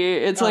pretty.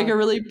 It's like oh, a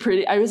really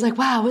pretty. I was like,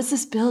 wow, what's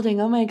this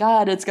building? Oh my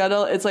god, it's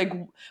like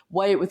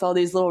white with all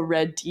these little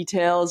red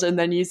details, and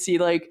then you see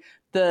like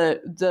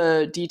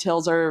the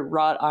details are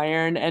wrought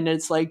iron, and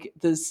it's like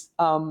this.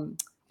 All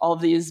of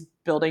these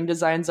building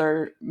designs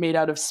are made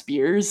out of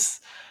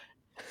spears,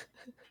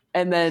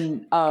 and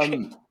then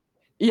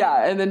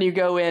yeah, and then you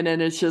go in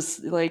and it's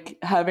just like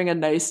having a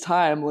nice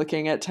time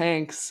looking at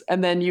tanks.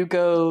 And then you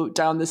go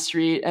down the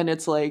street and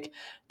it's like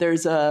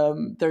there's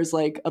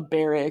like a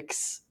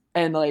barracks,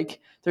 and like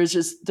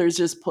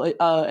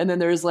and then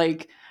there's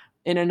like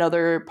in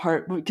another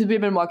part, because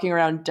we've been walking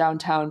around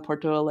downtown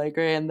Porto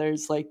Alegre, and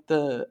there's like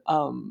the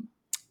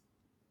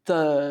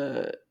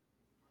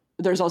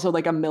there's also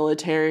like a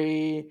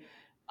military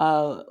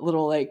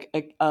little like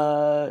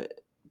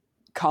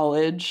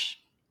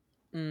college,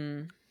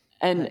 mm,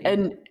 and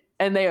yeah.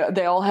 and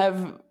they all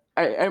have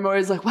I'm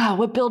always like, wow,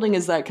 what building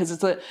is that? Because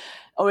it's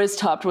always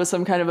topped with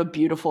some kind of a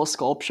beautiful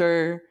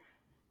sculpture.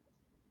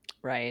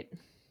 Right.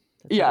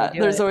 That's how they do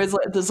there's it. always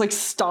there's like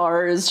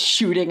stars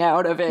shooting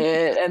out of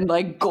it and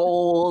like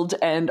gold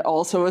and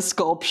also a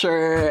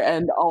sculpture,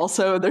 and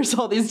also there's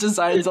all these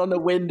designs on the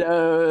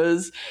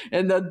windows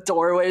and the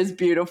doorway is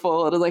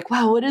beautiful, and I'm like,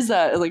 wow, what is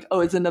that? And like,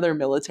 oh, it's another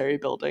military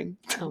building.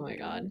 Oh my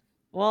god.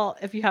 Well,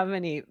 if you have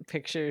any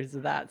pictures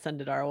of that,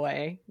 send it our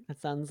way.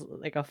 That sounds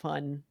like a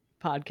fun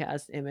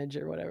podcast image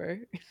or whatever.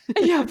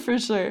 Yeah, for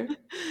sure.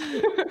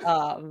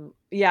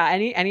 Yeah,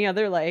 any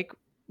other like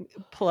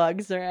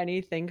plugs or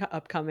anything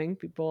upcoming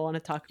people want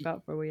to talk about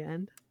before we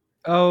end?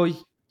 Oh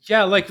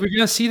yeah, like we're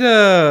gonna see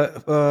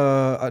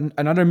the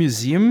another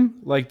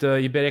museum, like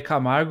the Ibere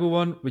Camargo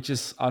one, which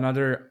is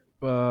another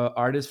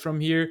artist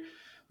from here,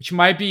 which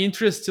might be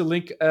interesting to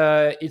link.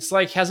 It's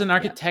like has an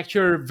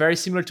architecture very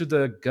similar to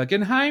the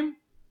Guggenheim.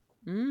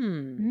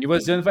 It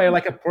was done by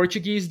like a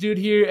Portuguese dude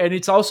here, and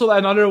it's also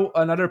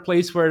another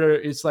place where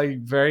it's like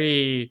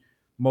very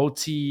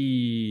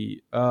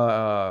multi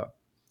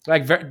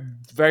like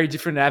very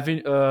different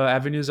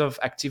avenues of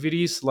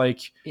activities.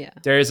 Like Yeah.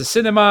 there's a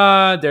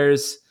cinema,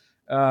 there's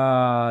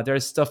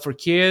stuff for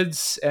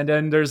kids, and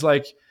then there's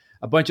like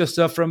a bunch of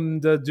stuff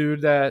from the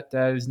dude that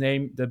is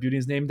named, the building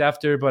is named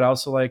after, but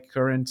also like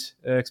current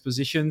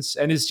expositions.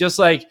 And it's just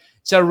like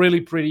it's a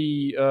really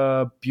pretty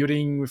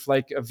building with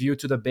like a view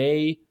to the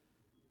bay.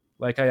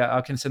 Like I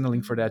can send a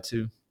link for that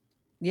too.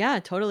 Yeah,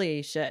 totally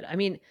you should. I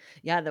mean,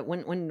 yeah, that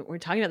when we're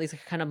talking about these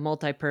like, kind of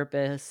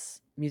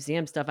multi-purpose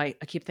museum stuff, I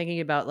keep thinking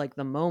about like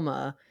the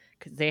MoMA,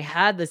 because they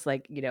had this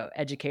like,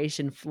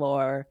 education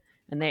floor,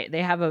 and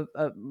they have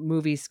a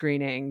movie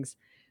screenings,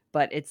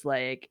 but it's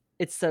like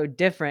it's so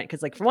different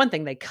because like for one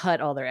thing they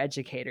cut all their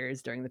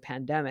educators during the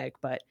pandemic,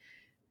 but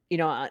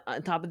on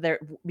top of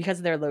because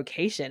of their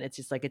location, it's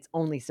just like it's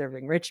only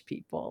serving rich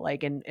people,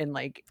 like and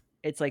like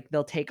it's like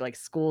they'll take like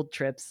school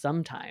trips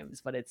sometimes,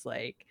 but it's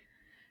like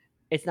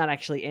it's not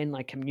actually in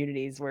like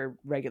communities where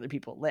regular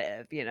people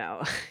live.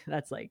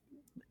 That's like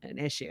an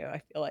issue,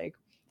 I feel like.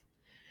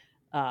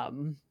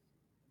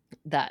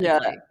 That Yeah.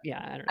 it's like,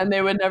 yeah, I don't know. And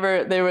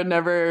they would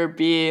never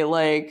be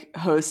like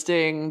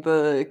hosting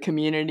the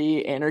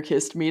community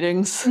anarchist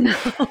meetings. No.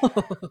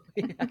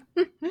 Yeah.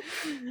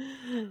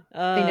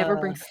 They never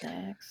bring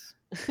snacks.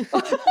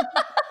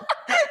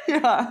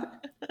 Yeah.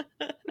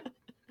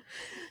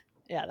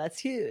 Yeah, that's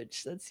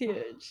huge.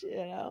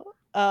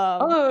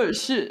 Oh,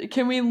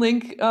 can we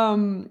link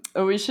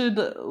we should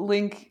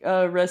link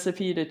a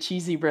recipe to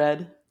cheesy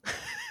bread.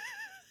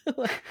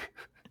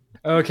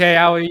 Okay,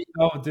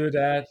 I'll do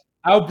that.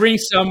 I'll bring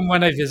some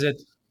when I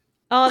visit.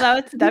 Oh,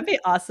 that'd be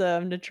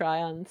awesome to try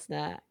on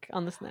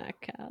the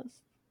snack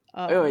cast.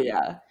 Oh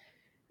yeah.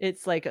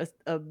 It's like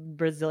a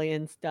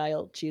Brazilian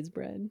style cheese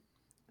bread.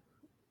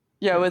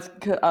 Yeah,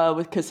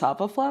 with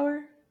cassava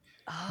flour.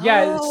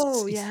 Yeah,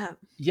 Oh, yeah.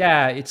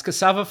 Yeah, it's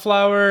cassava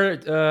flour,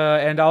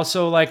 and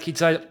also like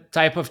it's a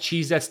type of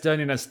cheese that's done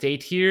in a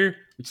state here.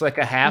 It's like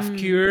a half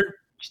cure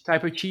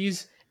type of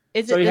cheese.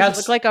 Does it it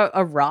look like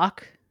a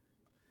rock?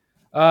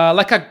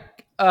 Like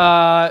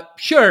a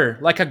sure,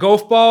 like a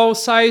golf ball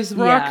size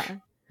rock.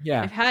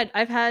 Yeah.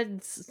 I've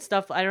had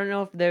stuff. I don't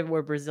know if there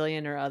were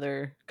Brazilian or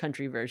other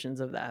country versions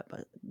of that,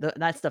 but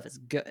that stuff is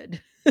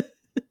good.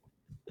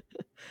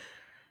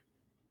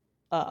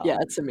 Yeah,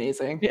 it's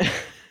amazing. Yeah.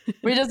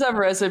 We just have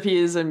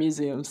recipes and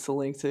museums to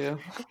link to.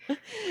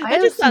 That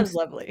just sounds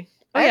lovely.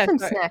 I have some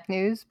snack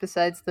news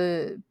besides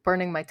the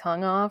burning my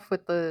tongue off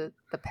with the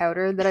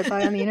powder that I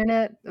buy on the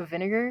internet of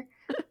vinegar.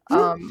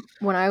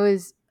 When I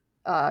was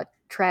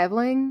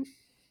traveling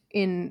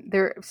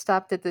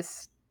stopped at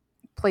this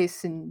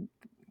place in,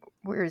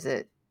 where is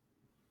it?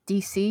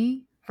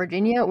 DC,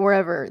 Virginia,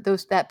 wherever,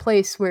 that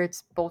place where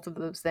it's both of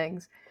those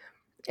things.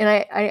 And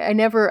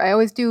I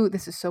always do,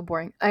 this is so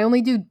boring, I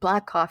only do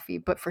black coffee,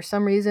 but for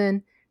some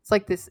reason it's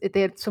like this,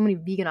 they had so many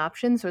vegan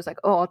options, so I was like,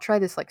 oh, I'll try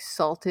this like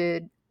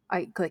salted,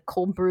 like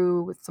cold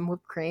brew with some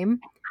whipped cream,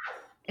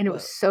 and it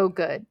was so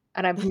good.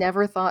 And I've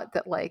never thought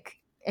that like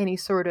any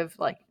sort of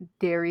like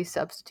dairy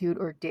substitute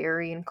or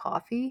dairy in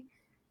coffee,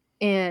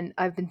 and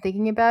I've been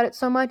thinking about it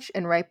so much,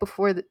 and right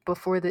before the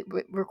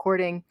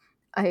recording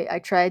I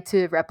tried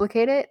to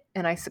replicate it,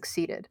 and I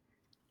succeeded.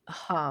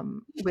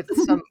 With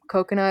some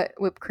coconut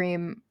whipped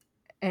cream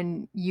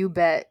and you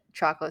bet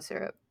chocolate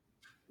syrup.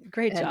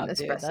 Great job, espresso.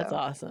 Dude. That's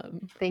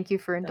awesome. Thank you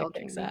for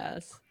indulging me.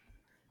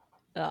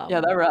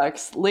 Yeah, that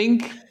rocks.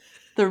 Link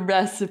the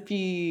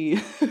recipe.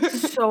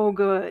 So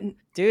good.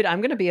 Dude, I'm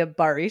going to be a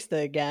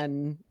barista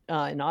again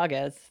in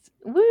August.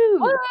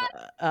 Woo!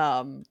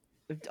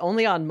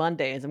 Only on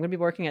Mondays. I'm going to be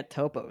working at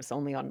Topo's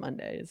only on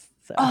Mondays.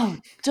 So. Oh,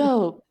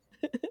 dope.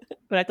 But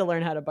I have to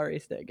learn how to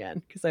barista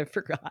again because I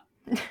forgot.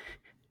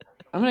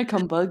 I'm gonna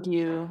come bug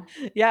you.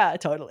 Yeah,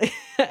 totally.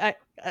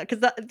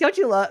 Because don't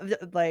you love,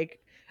 like,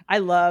 I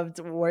loved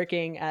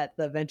working at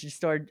the vintage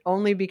store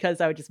only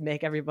because I would just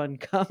make everyone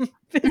come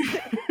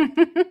visit.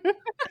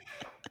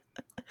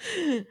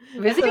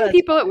 Visiting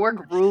people at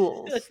work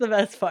rules. That's the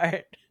best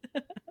part.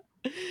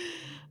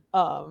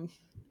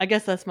 I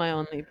guess that's my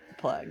only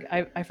plug.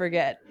 I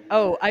forget.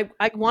 Oh, I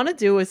want to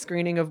do a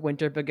screening of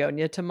Winter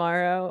Begonia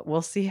tomorrow.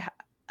 We'll see.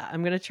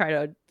 I'm gonna try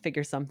to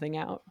figure something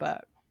out,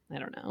 but I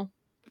don't know.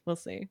 We'll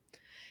see.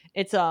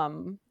 It's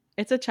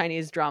a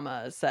Chinese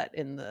drama set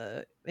in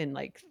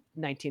like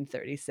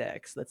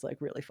 1936. That's like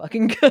really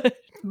fucking good.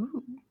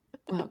 Ooh.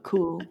 Oh,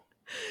 cool.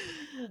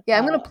 Yeah,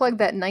 I'm gonna plug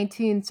that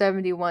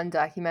 1971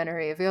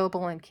 documentary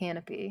available on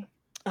Canopy,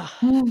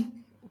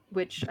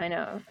 which I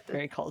know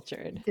Very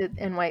cultured.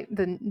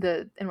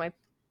 the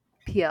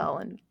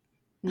NYPL and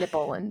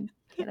Nipple and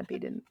Canopy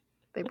didn't.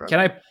 They broke.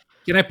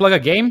 Can I plug a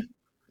game?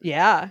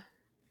 Yeah.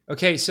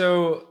 Okay,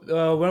 so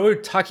when we were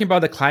talking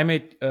about the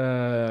climate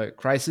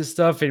crisis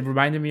stuff, it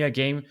reminded me of a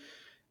game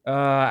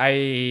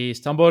I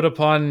stumbled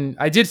upon.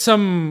 I did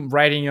some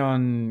writing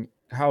on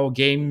how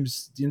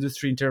games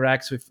industry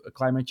interacts with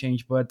climate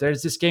change, but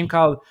there's this game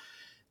called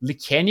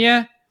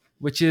Licania,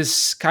 which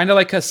is kind of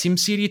like a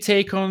SimCity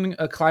take on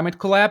a climate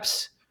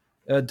collapse,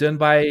 done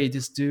by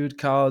this dude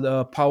called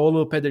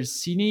Paolo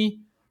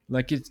Pedersini.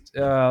 Like it's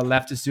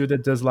leftist dude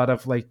that does a lot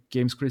of like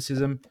games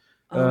criticism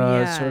Oh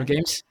yeah. sort of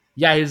games.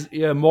 Yeah, he's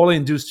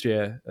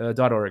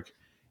moleindustria.org.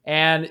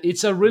 And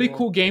it's a really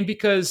cool game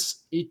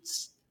because it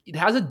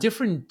has a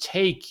different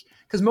take.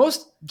 Because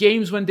most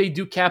games, when they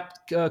do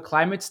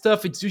climate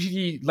stuff, it's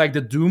usually like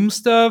the doom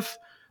stuff,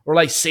 or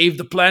like save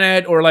the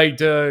planet, or like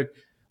the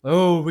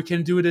we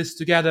can do this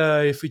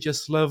together if we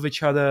just love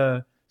each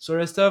other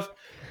sort of stuff.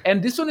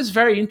 And this one is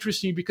very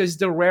interesting because it's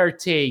the rare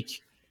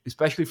take,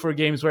 especially for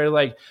games where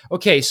like,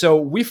 okay, so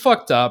we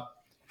fucked up.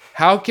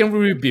 How can we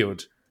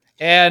rebuild?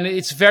 And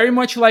it's very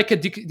much like a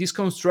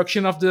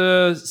disconstruction of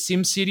the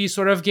SimCity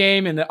sort of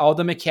game and all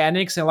the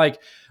mechanics and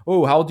like,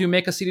 oh, how do you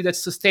make a city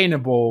that's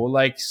sustainable?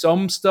 Like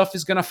some stuff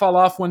is gonna fall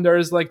off when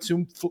there's like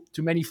too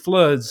many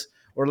floods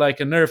or like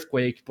an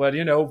earthquake, but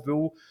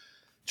we'll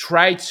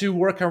try to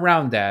work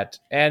around that.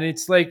 And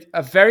it's like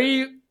a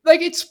very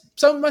like it's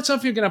something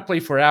you're gonna play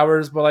for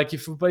hours, but like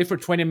if you play for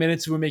 20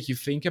 minutes, it will make you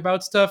think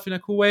about stuff in a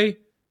cool way.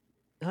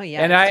 Oh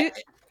yeah. And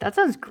that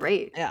sounds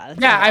great. Yeah.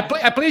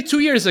 I played 2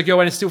 years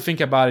ago and I still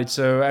think about it.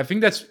 So I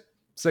think it's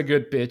a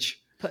good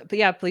pitch. But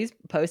yeah, please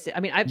post it. I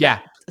mean,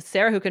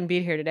 Sarah, who couldn't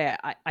be here today,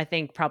 I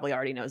think probably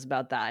already knows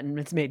about that and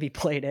it's maybe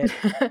played it.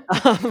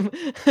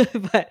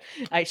 But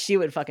she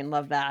would fucking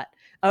love that.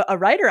 A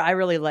writer I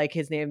really like,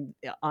 his name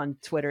on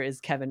Twitter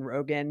is Kevin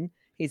Rogan.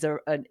 He's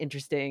an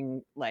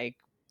interesting like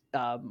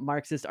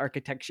Marxist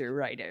architecture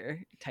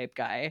writer type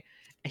guy.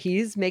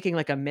 He's making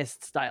like a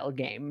Myst style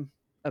game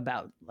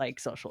about like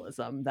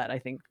socialism that I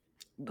think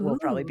will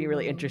probably be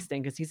really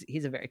interesting because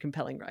he's a very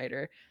compelling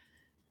writer.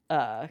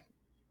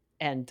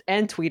 And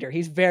tweeter.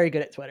 He's very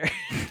good at Twitter.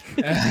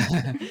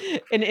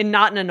 in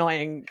not an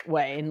annoying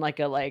way, in like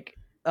a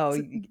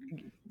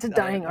it's a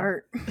dying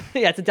art.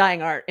 Yeah, it's a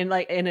dying art.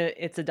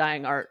 It's a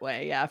dying art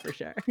way, yeah, for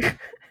sure.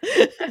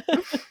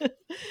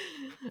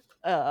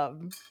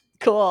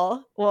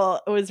 Cool.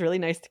 Well, it was really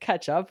nice to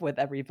catch up with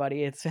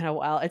everybody. It's been a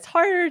while. It's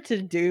harder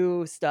to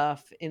do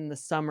stuff in the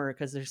summer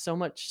because there's so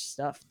much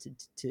stuff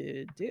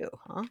to do,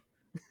 huh?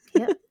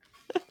 Yeah.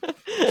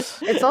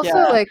 It's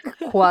also like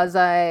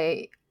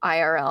quasi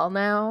IRL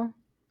now.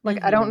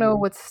 Like I don't know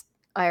what's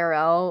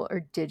IRL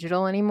or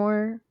digital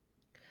anymore.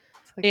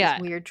 It's like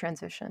this weird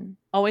transition.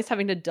 Always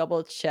having to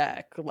double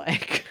check,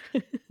 like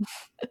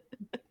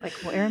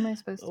where am I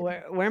supposed to?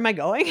 Where am I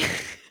going?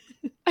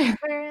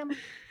 Where am I?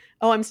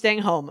 Oh, I'm staying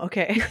home.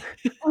 Okay.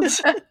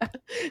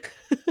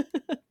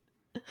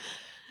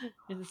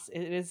 It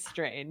is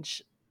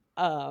strange.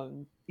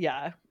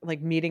 Yeah,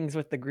 like meetings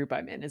with the group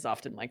I'm in is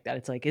often like that.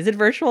 It's like, is it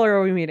virtual or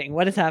are we meeting?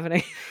 What is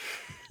happening?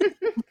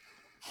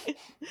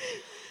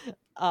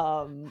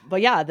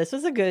 But yeah, this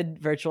was a good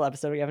virtual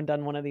episode. We haven't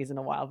done one of these in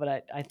a while,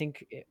 but I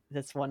think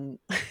this one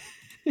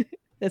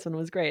this one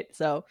was great.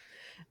 So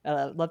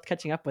loved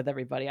catching up with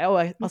everybody.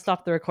 I'll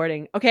stop the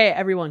recording. Okay,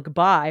 everyone,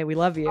 goodbye. We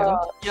love you.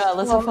 Yeah,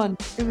 let's have fun.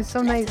 It was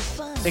so nice.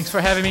 Thanks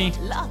for having me.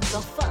 Lots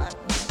of fun.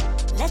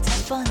 Let's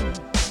have fun.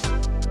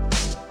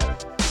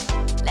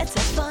 Let's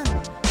have fun.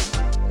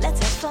 Let's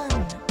have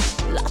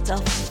fun. Lots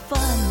of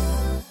fun.